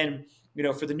 And then,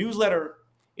 for the newsletter,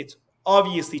 it's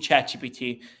obviously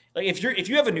ChatGPT. Like if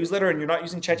you have a newsletter and you're not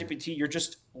using ChatGPT, you're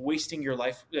just wasting your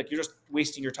life. Like you're just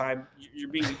wasting your time.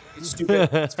 It's stupid.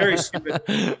 It's very stupid.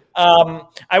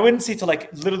 I wouldn't say to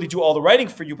like literally do all the writing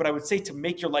for you, but I would say to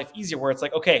make your life easier, where it's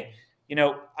like, okay,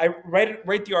 I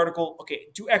write the article. Okay,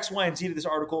 do X, Y, and Z to this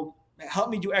article. Help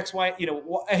me do X, Y.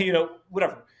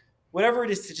 Whatever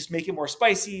it is to just make it more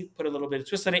spicy. Put a little bit of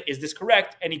twist on it. Is this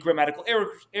correct? Any grammatical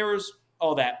errors?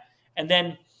 All that. And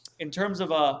then in terms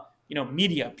of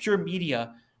pure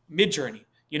media. Midjourney,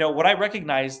 what I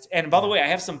recognized, and by the way, I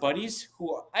have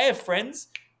friends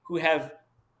who have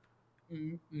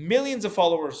millions of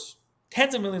followers,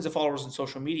 tens of millions of followers on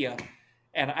social media,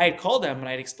 and I had called them and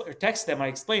I'd text them, I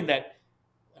explained that,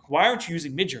 why aren't you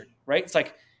using Midjourney, right? It's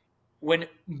like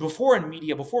before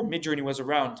Midjourney was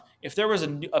around, if there was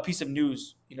a piece of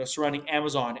news, surrounding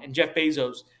Amazon and Jeff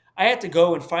Bezos, I had to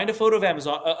go and find a photo of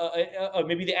Amazon,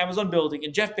 maybe the Amazon building,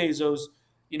 and Jeff Bezos,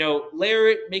 layer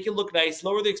it, make it look nice,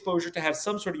 lower the exposure to have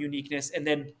some sort of uniqueness, and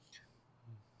then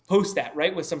post that,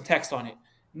 right, with some text on it.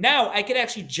 Now I could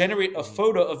actually generate a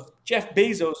photo of Jeff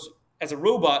Bezos as a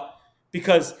robot,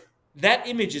 because that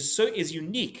image is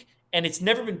unique and it's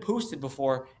never been posted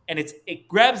before, and it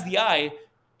grabs the eye,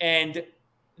 and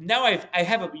now I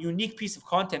have a unique piece of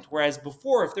content. Whereas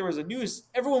before, if there was a news,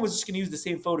 everyone was just going to use the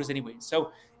same photos anyway.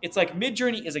 So it's like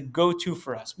Midjourney is a go-to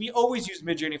for us. We always use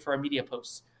Midjourney for our media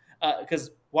posts. Because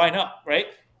why not, right?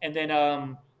 And then,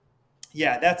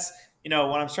 that's when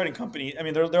I'm starting company. I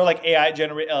mean, they're like AI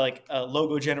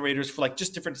logo generators for like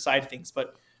just different side things.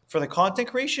 But for the content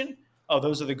creation,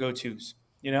 those are the go-tos.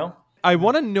 I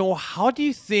want to know, how do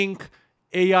you think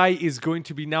AI is going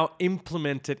to be now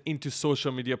implemented into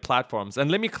social media platforms?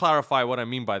 And let me clarify what I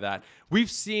mean by that.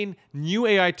 We've seen new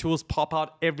AI tools pop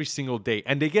out every single day,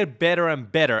 and they get better and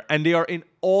better, and they are in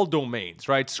all domains,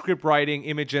 right? Script writing,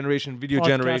 image generation, video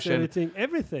generation.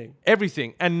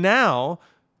 Everything. And now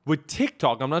with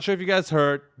TikTok, I'm not sure if you guys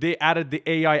heard, they added the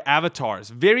AI avatars.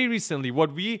 Very recently,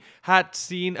 what we had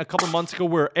seen a couple months ago,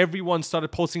 where everyone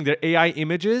started posting their AI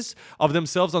images of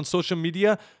themselves on social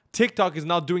media, TikTok is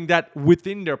now doing that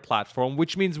within their platform,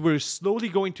 which means we're slowly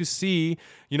going to see,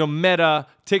 Meta,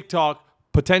 TikTok,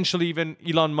 potentially even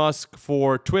Elon Musk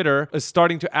for Twitter is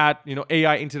starting to add,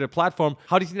 AI into their platform.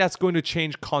 How do you think that's going to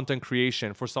change content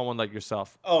creation for someone like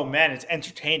yourself? Oh man, it's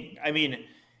entertaining. I mean,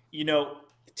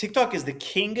 TikTok is the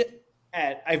king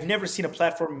I've never seen a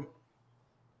platform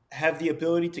have the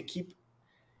ability to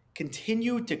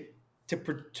continue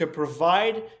to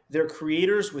provide their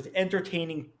creators with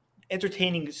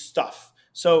entertaining stuff.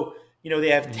 So, they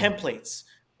have templates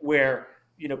where,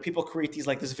 people create these,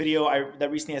 like this video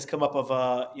that recently has come up of,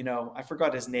 I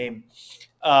forgot his name,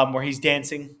 where he's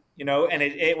dancing, and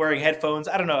it wearing headphones.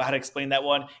 I don't know how to explain that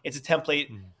one. It's a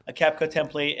template, a CapCut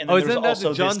template. And then isn't that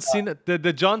the John Cena,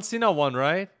 the John Cena one,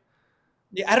 right?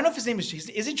 Yeah, I don't know if his name is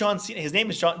it John Cena? His name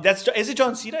is John. Is it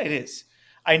John Cena? It is.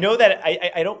 I know that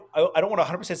I don't want to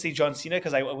 100% say John Cena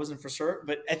because I wasn't for sure,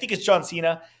 but I think it's John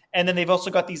Cena. And then they've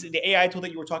also got the AI tool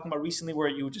that you were talking about recently, where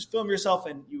you would just film yourself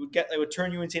and it would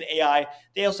turn you into an AI.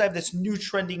 They also have this new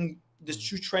trending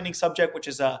subject, which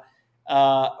is a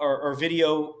or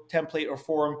video template or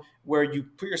form where you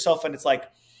put yourself and it's like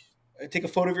take a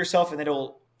photo of yourself and then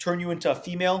it'll turn you into a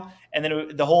female. And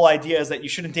then the whole idea is that you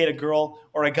shouldn't date a girl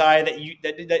or a guy that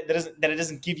it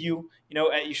doesn't give you.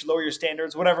 You should lower your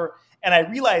standards, whatever. And I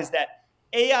realized that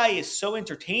AI is so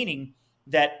entertaining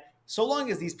that so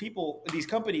long as these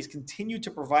companies continue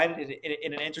to provide it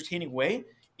in an entertaining way,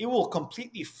 it will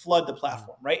completely flood the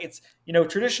platform, right? It's,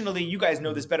 traditionally, you guys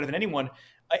know this better than anyone,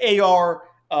 AR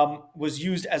was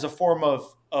used as a form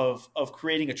of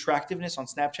creating attractiveness on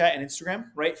Snapchat and Instagram,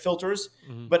 right? Filters.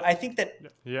 But I think that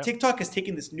TikTok has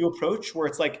taken this new approach where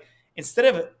it's like,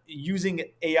 instead of using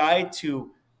AI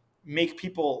to make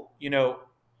people,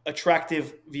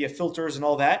 attractive via filters and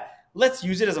all that, let's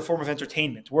use it as a form of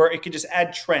entertainment where it can just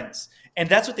add trends. And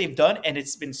that's what they've done. And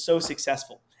it's been so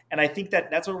successful. And I think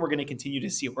that that's what we're going to continue to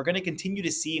see. We're going to continue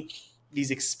to see these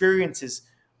experiences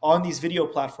on these video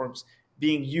platforms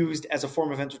being used as a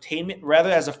form of entertainment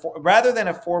rather than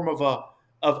a form of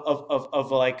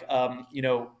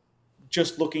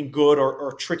just looking good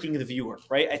or tricking the viewer,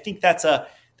 right? I think that's a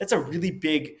really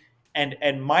big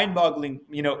and mind-boggling,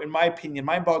 in my opinion,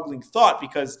 mind-boggling thought,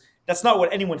 because that's not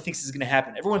what anyone thinks is going to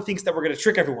happen. Everyone thinks that we're going to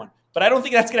trick everyone, but I don't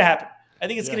think that's going to happen. I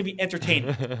think it's going to be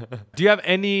entertaining. Do you have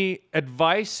any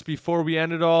advice before we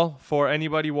end it all for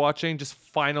anybody watching? Just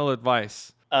final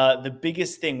advice. The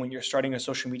biggest thing when you're starting a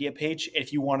social media page,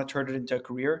 if you want to turn it into a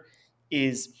career,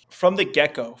 is from the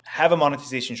get-go, have a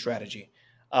monetization strategy.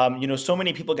 So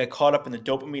many people get caught up in the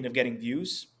dopamine of getting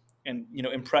views and,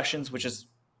 impressions, which is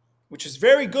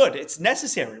very good. It's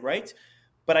necessary, right?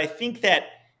 But I think that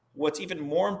what's even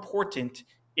more important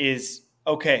is,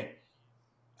 okay,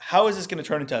 how is this going to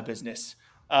turn into a business?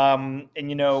 That's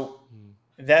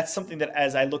something that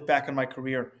as I look back on my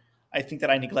career, I think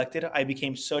that I neglected. I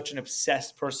became such an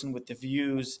obsessed person with the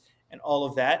views and all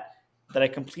of that I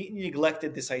completely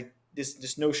neglected this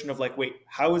notion of like, wait,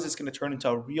 how is this going to turn into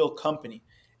a real company?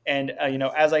 And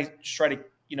as I try to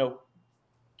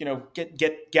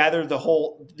gather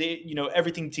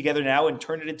everything together now and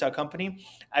turn it into a company,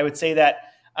 I would say that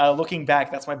looking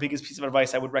back, that's my biggest piece of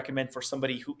advice I would recommend for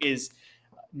somebody who is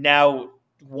now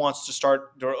wants to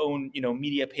start their own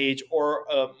media page or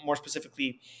more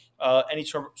specifically any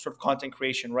sort of content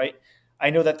creation, right? I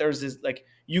know that there's this, like,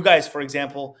 you guys, for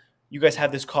example, you guys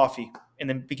have this coffee in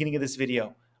the beginning of this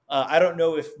video. I don't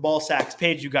know if Ball Sacks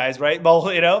paid you guys, right? But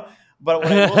what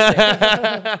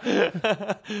I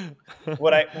will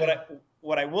say,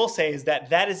 what I will say is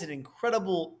that is an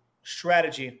incredible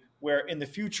strategy where in the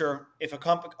future, if a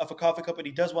coffee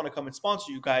company does want to come and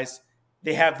sponsor you guys,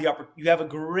 you have a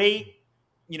great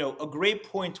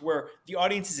point where the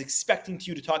audience is expecting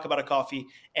you to talk about a coffee,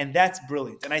 and that's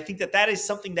brilliant. And I think that is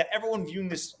something that everyone viewing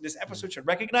this episode should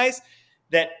recognize,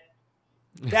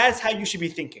 that's how you should be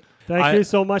thinking. Thank you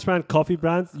so much, man. Coffee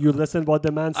brands, you listen what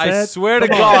the man said. I swear to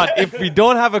God, if we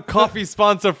don't have a coffee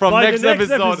sponsor from next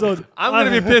episode, I'm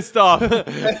going to be pissed off.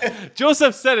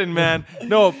 Joseph said it, man.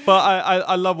 No, but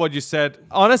I love what you said.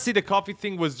 Honestly, the coffee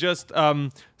thing was just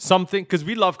something, because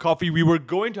we love coffee. We were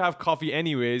going to have coffee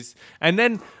anyways. And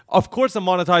then, of course, the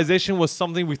monetization was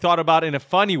something we thought about in a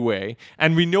funny way.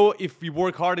 And we know if we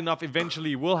work hard enough,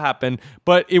 eventually it will happen.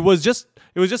 But it was just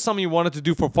something we wanted to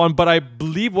do for fun. But I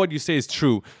believe what you say is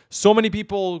true. So many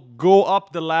people go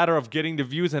up the ladder of getting the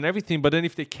views and everything, but then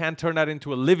if they can't turn that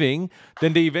into a living,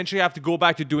 then they eventually have to go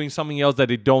back to doing something else that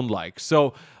they don't like.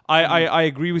 So I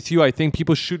agree with you. I think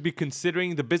people should be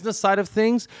considering the business side of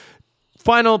things.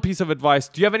 Final piece of advice.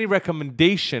 Do you have any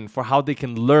recommendation for how they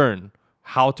can learn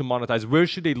how to monetize? Where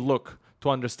should they look to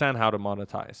understand how to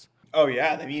monetize? Oh,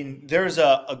 yeah. I mean, there's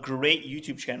a great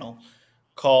YouTube channel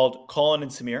called Colin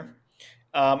and Samir.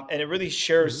 And it really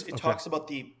shares, it talks about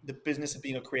the business of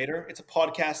being a creator. It's a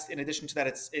podcast. In addition to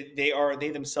that, they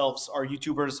themselves are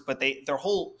YouTubers, but their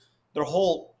whole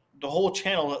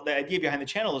channel, the idea behind the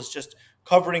channel is just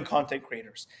covering content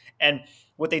creators. And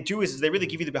what they do is they really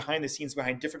give you the behind the scenes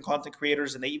behind different content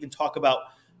creators. And they even talk about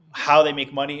how they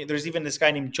make money. There's even this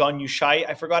guy named John Yushai.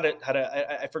 I forgot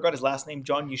his last name,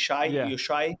 John Yushai. Yeah.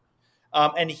 Yushai.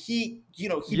 And he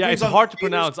it's hard to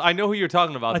pronounce. I know who you're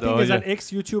talking about, I think he's an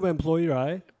ex-YouTube employee,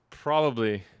 right?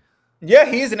 Probably. Yeah,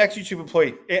 he is an ex-YouTube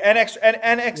employee, an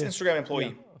ex-Instagram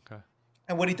employee. Yeah. Okay.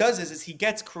 And what he does is he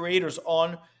gets creators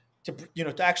on to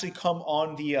actually come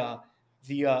on the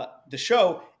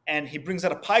show, and he brings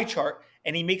out a pie chart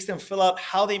and he makes them fill out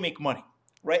how they make money,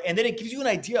 right? And then it gives you an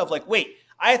idea of like, wait,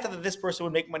 I thought that this person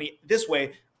would make money this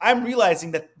way. I'm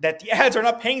realizing that the ads are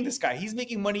not paying this guy. He's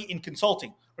making money in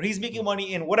consulting, or he's making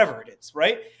money in whatever it is,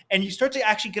 right? And you start to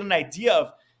actually get an idea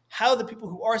of how the people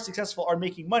who are successful are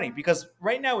making money. Because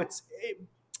right now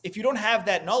if you don't have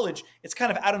that knowledge, it's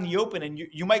kind of out in the open, and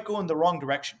you might go in the wrong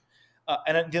direction.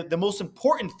 And the most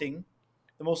important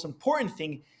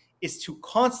thing is to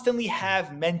constantly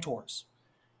have mentors.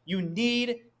 You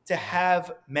need to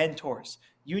have mentors.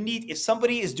 You need, if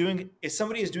somebody is doing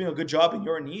a good job in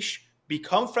your niche,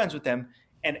 become friends with them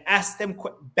and ask them,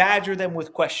 badger them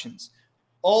with questions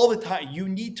all the time. You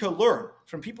need to learn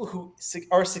from people who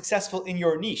are successful in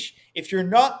your niche. If you're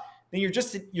not, then you're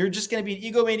just going to be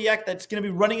an egomaniac that's going to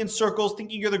be running in circles,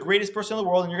 thinking you're the greatest person in the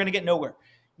world, and you're going to get nowhere.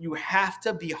 You have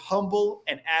to be humble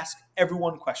and ask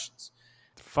everyone questions.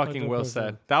 Fucking well 100%.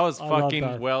 said. That was I love fucking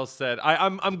that. well said.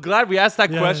 I'm glad we asked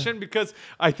that Yeah. question, because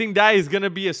I think that is gonna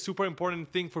be a super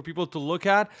important thing for people to look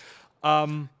at.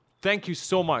 Thank you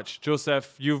so much,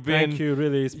 Joseph. You've been Thank you,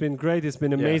 really. It's been great. It's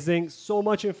been amazing. So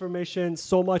much information,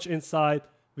 so much insight.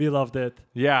 We loved it.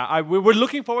 Yeah, we're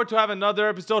looking forward to have another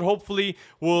episode. Hopefully,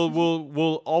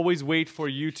 we'll always wait for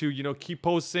you to keep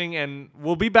posting, and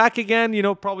we'll be back again.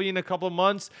 Probably in a couple of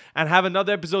months, and have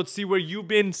another episode. See where you've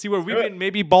been. See where we've been.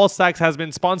 Maybe Ballstacks has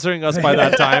been sponsoring us by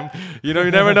that time. You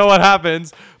never know what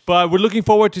happens. But we're looking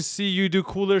forward to see you do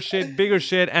cooler shit, bigger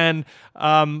shit, and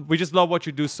we just love what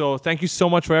you do. So thank you so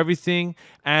much for everything.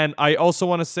 And I also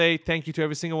want to say thank you to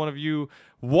every single one of you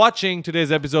watching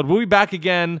today's episode. We'll be back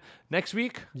again next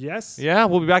week. Yes. Yeah,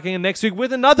 we'll be back again next week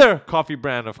with another coffee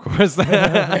brand, of course.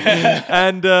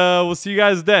 And we'll see you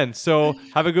guys then. So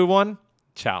have a good one.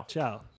 Ciao. Ciao.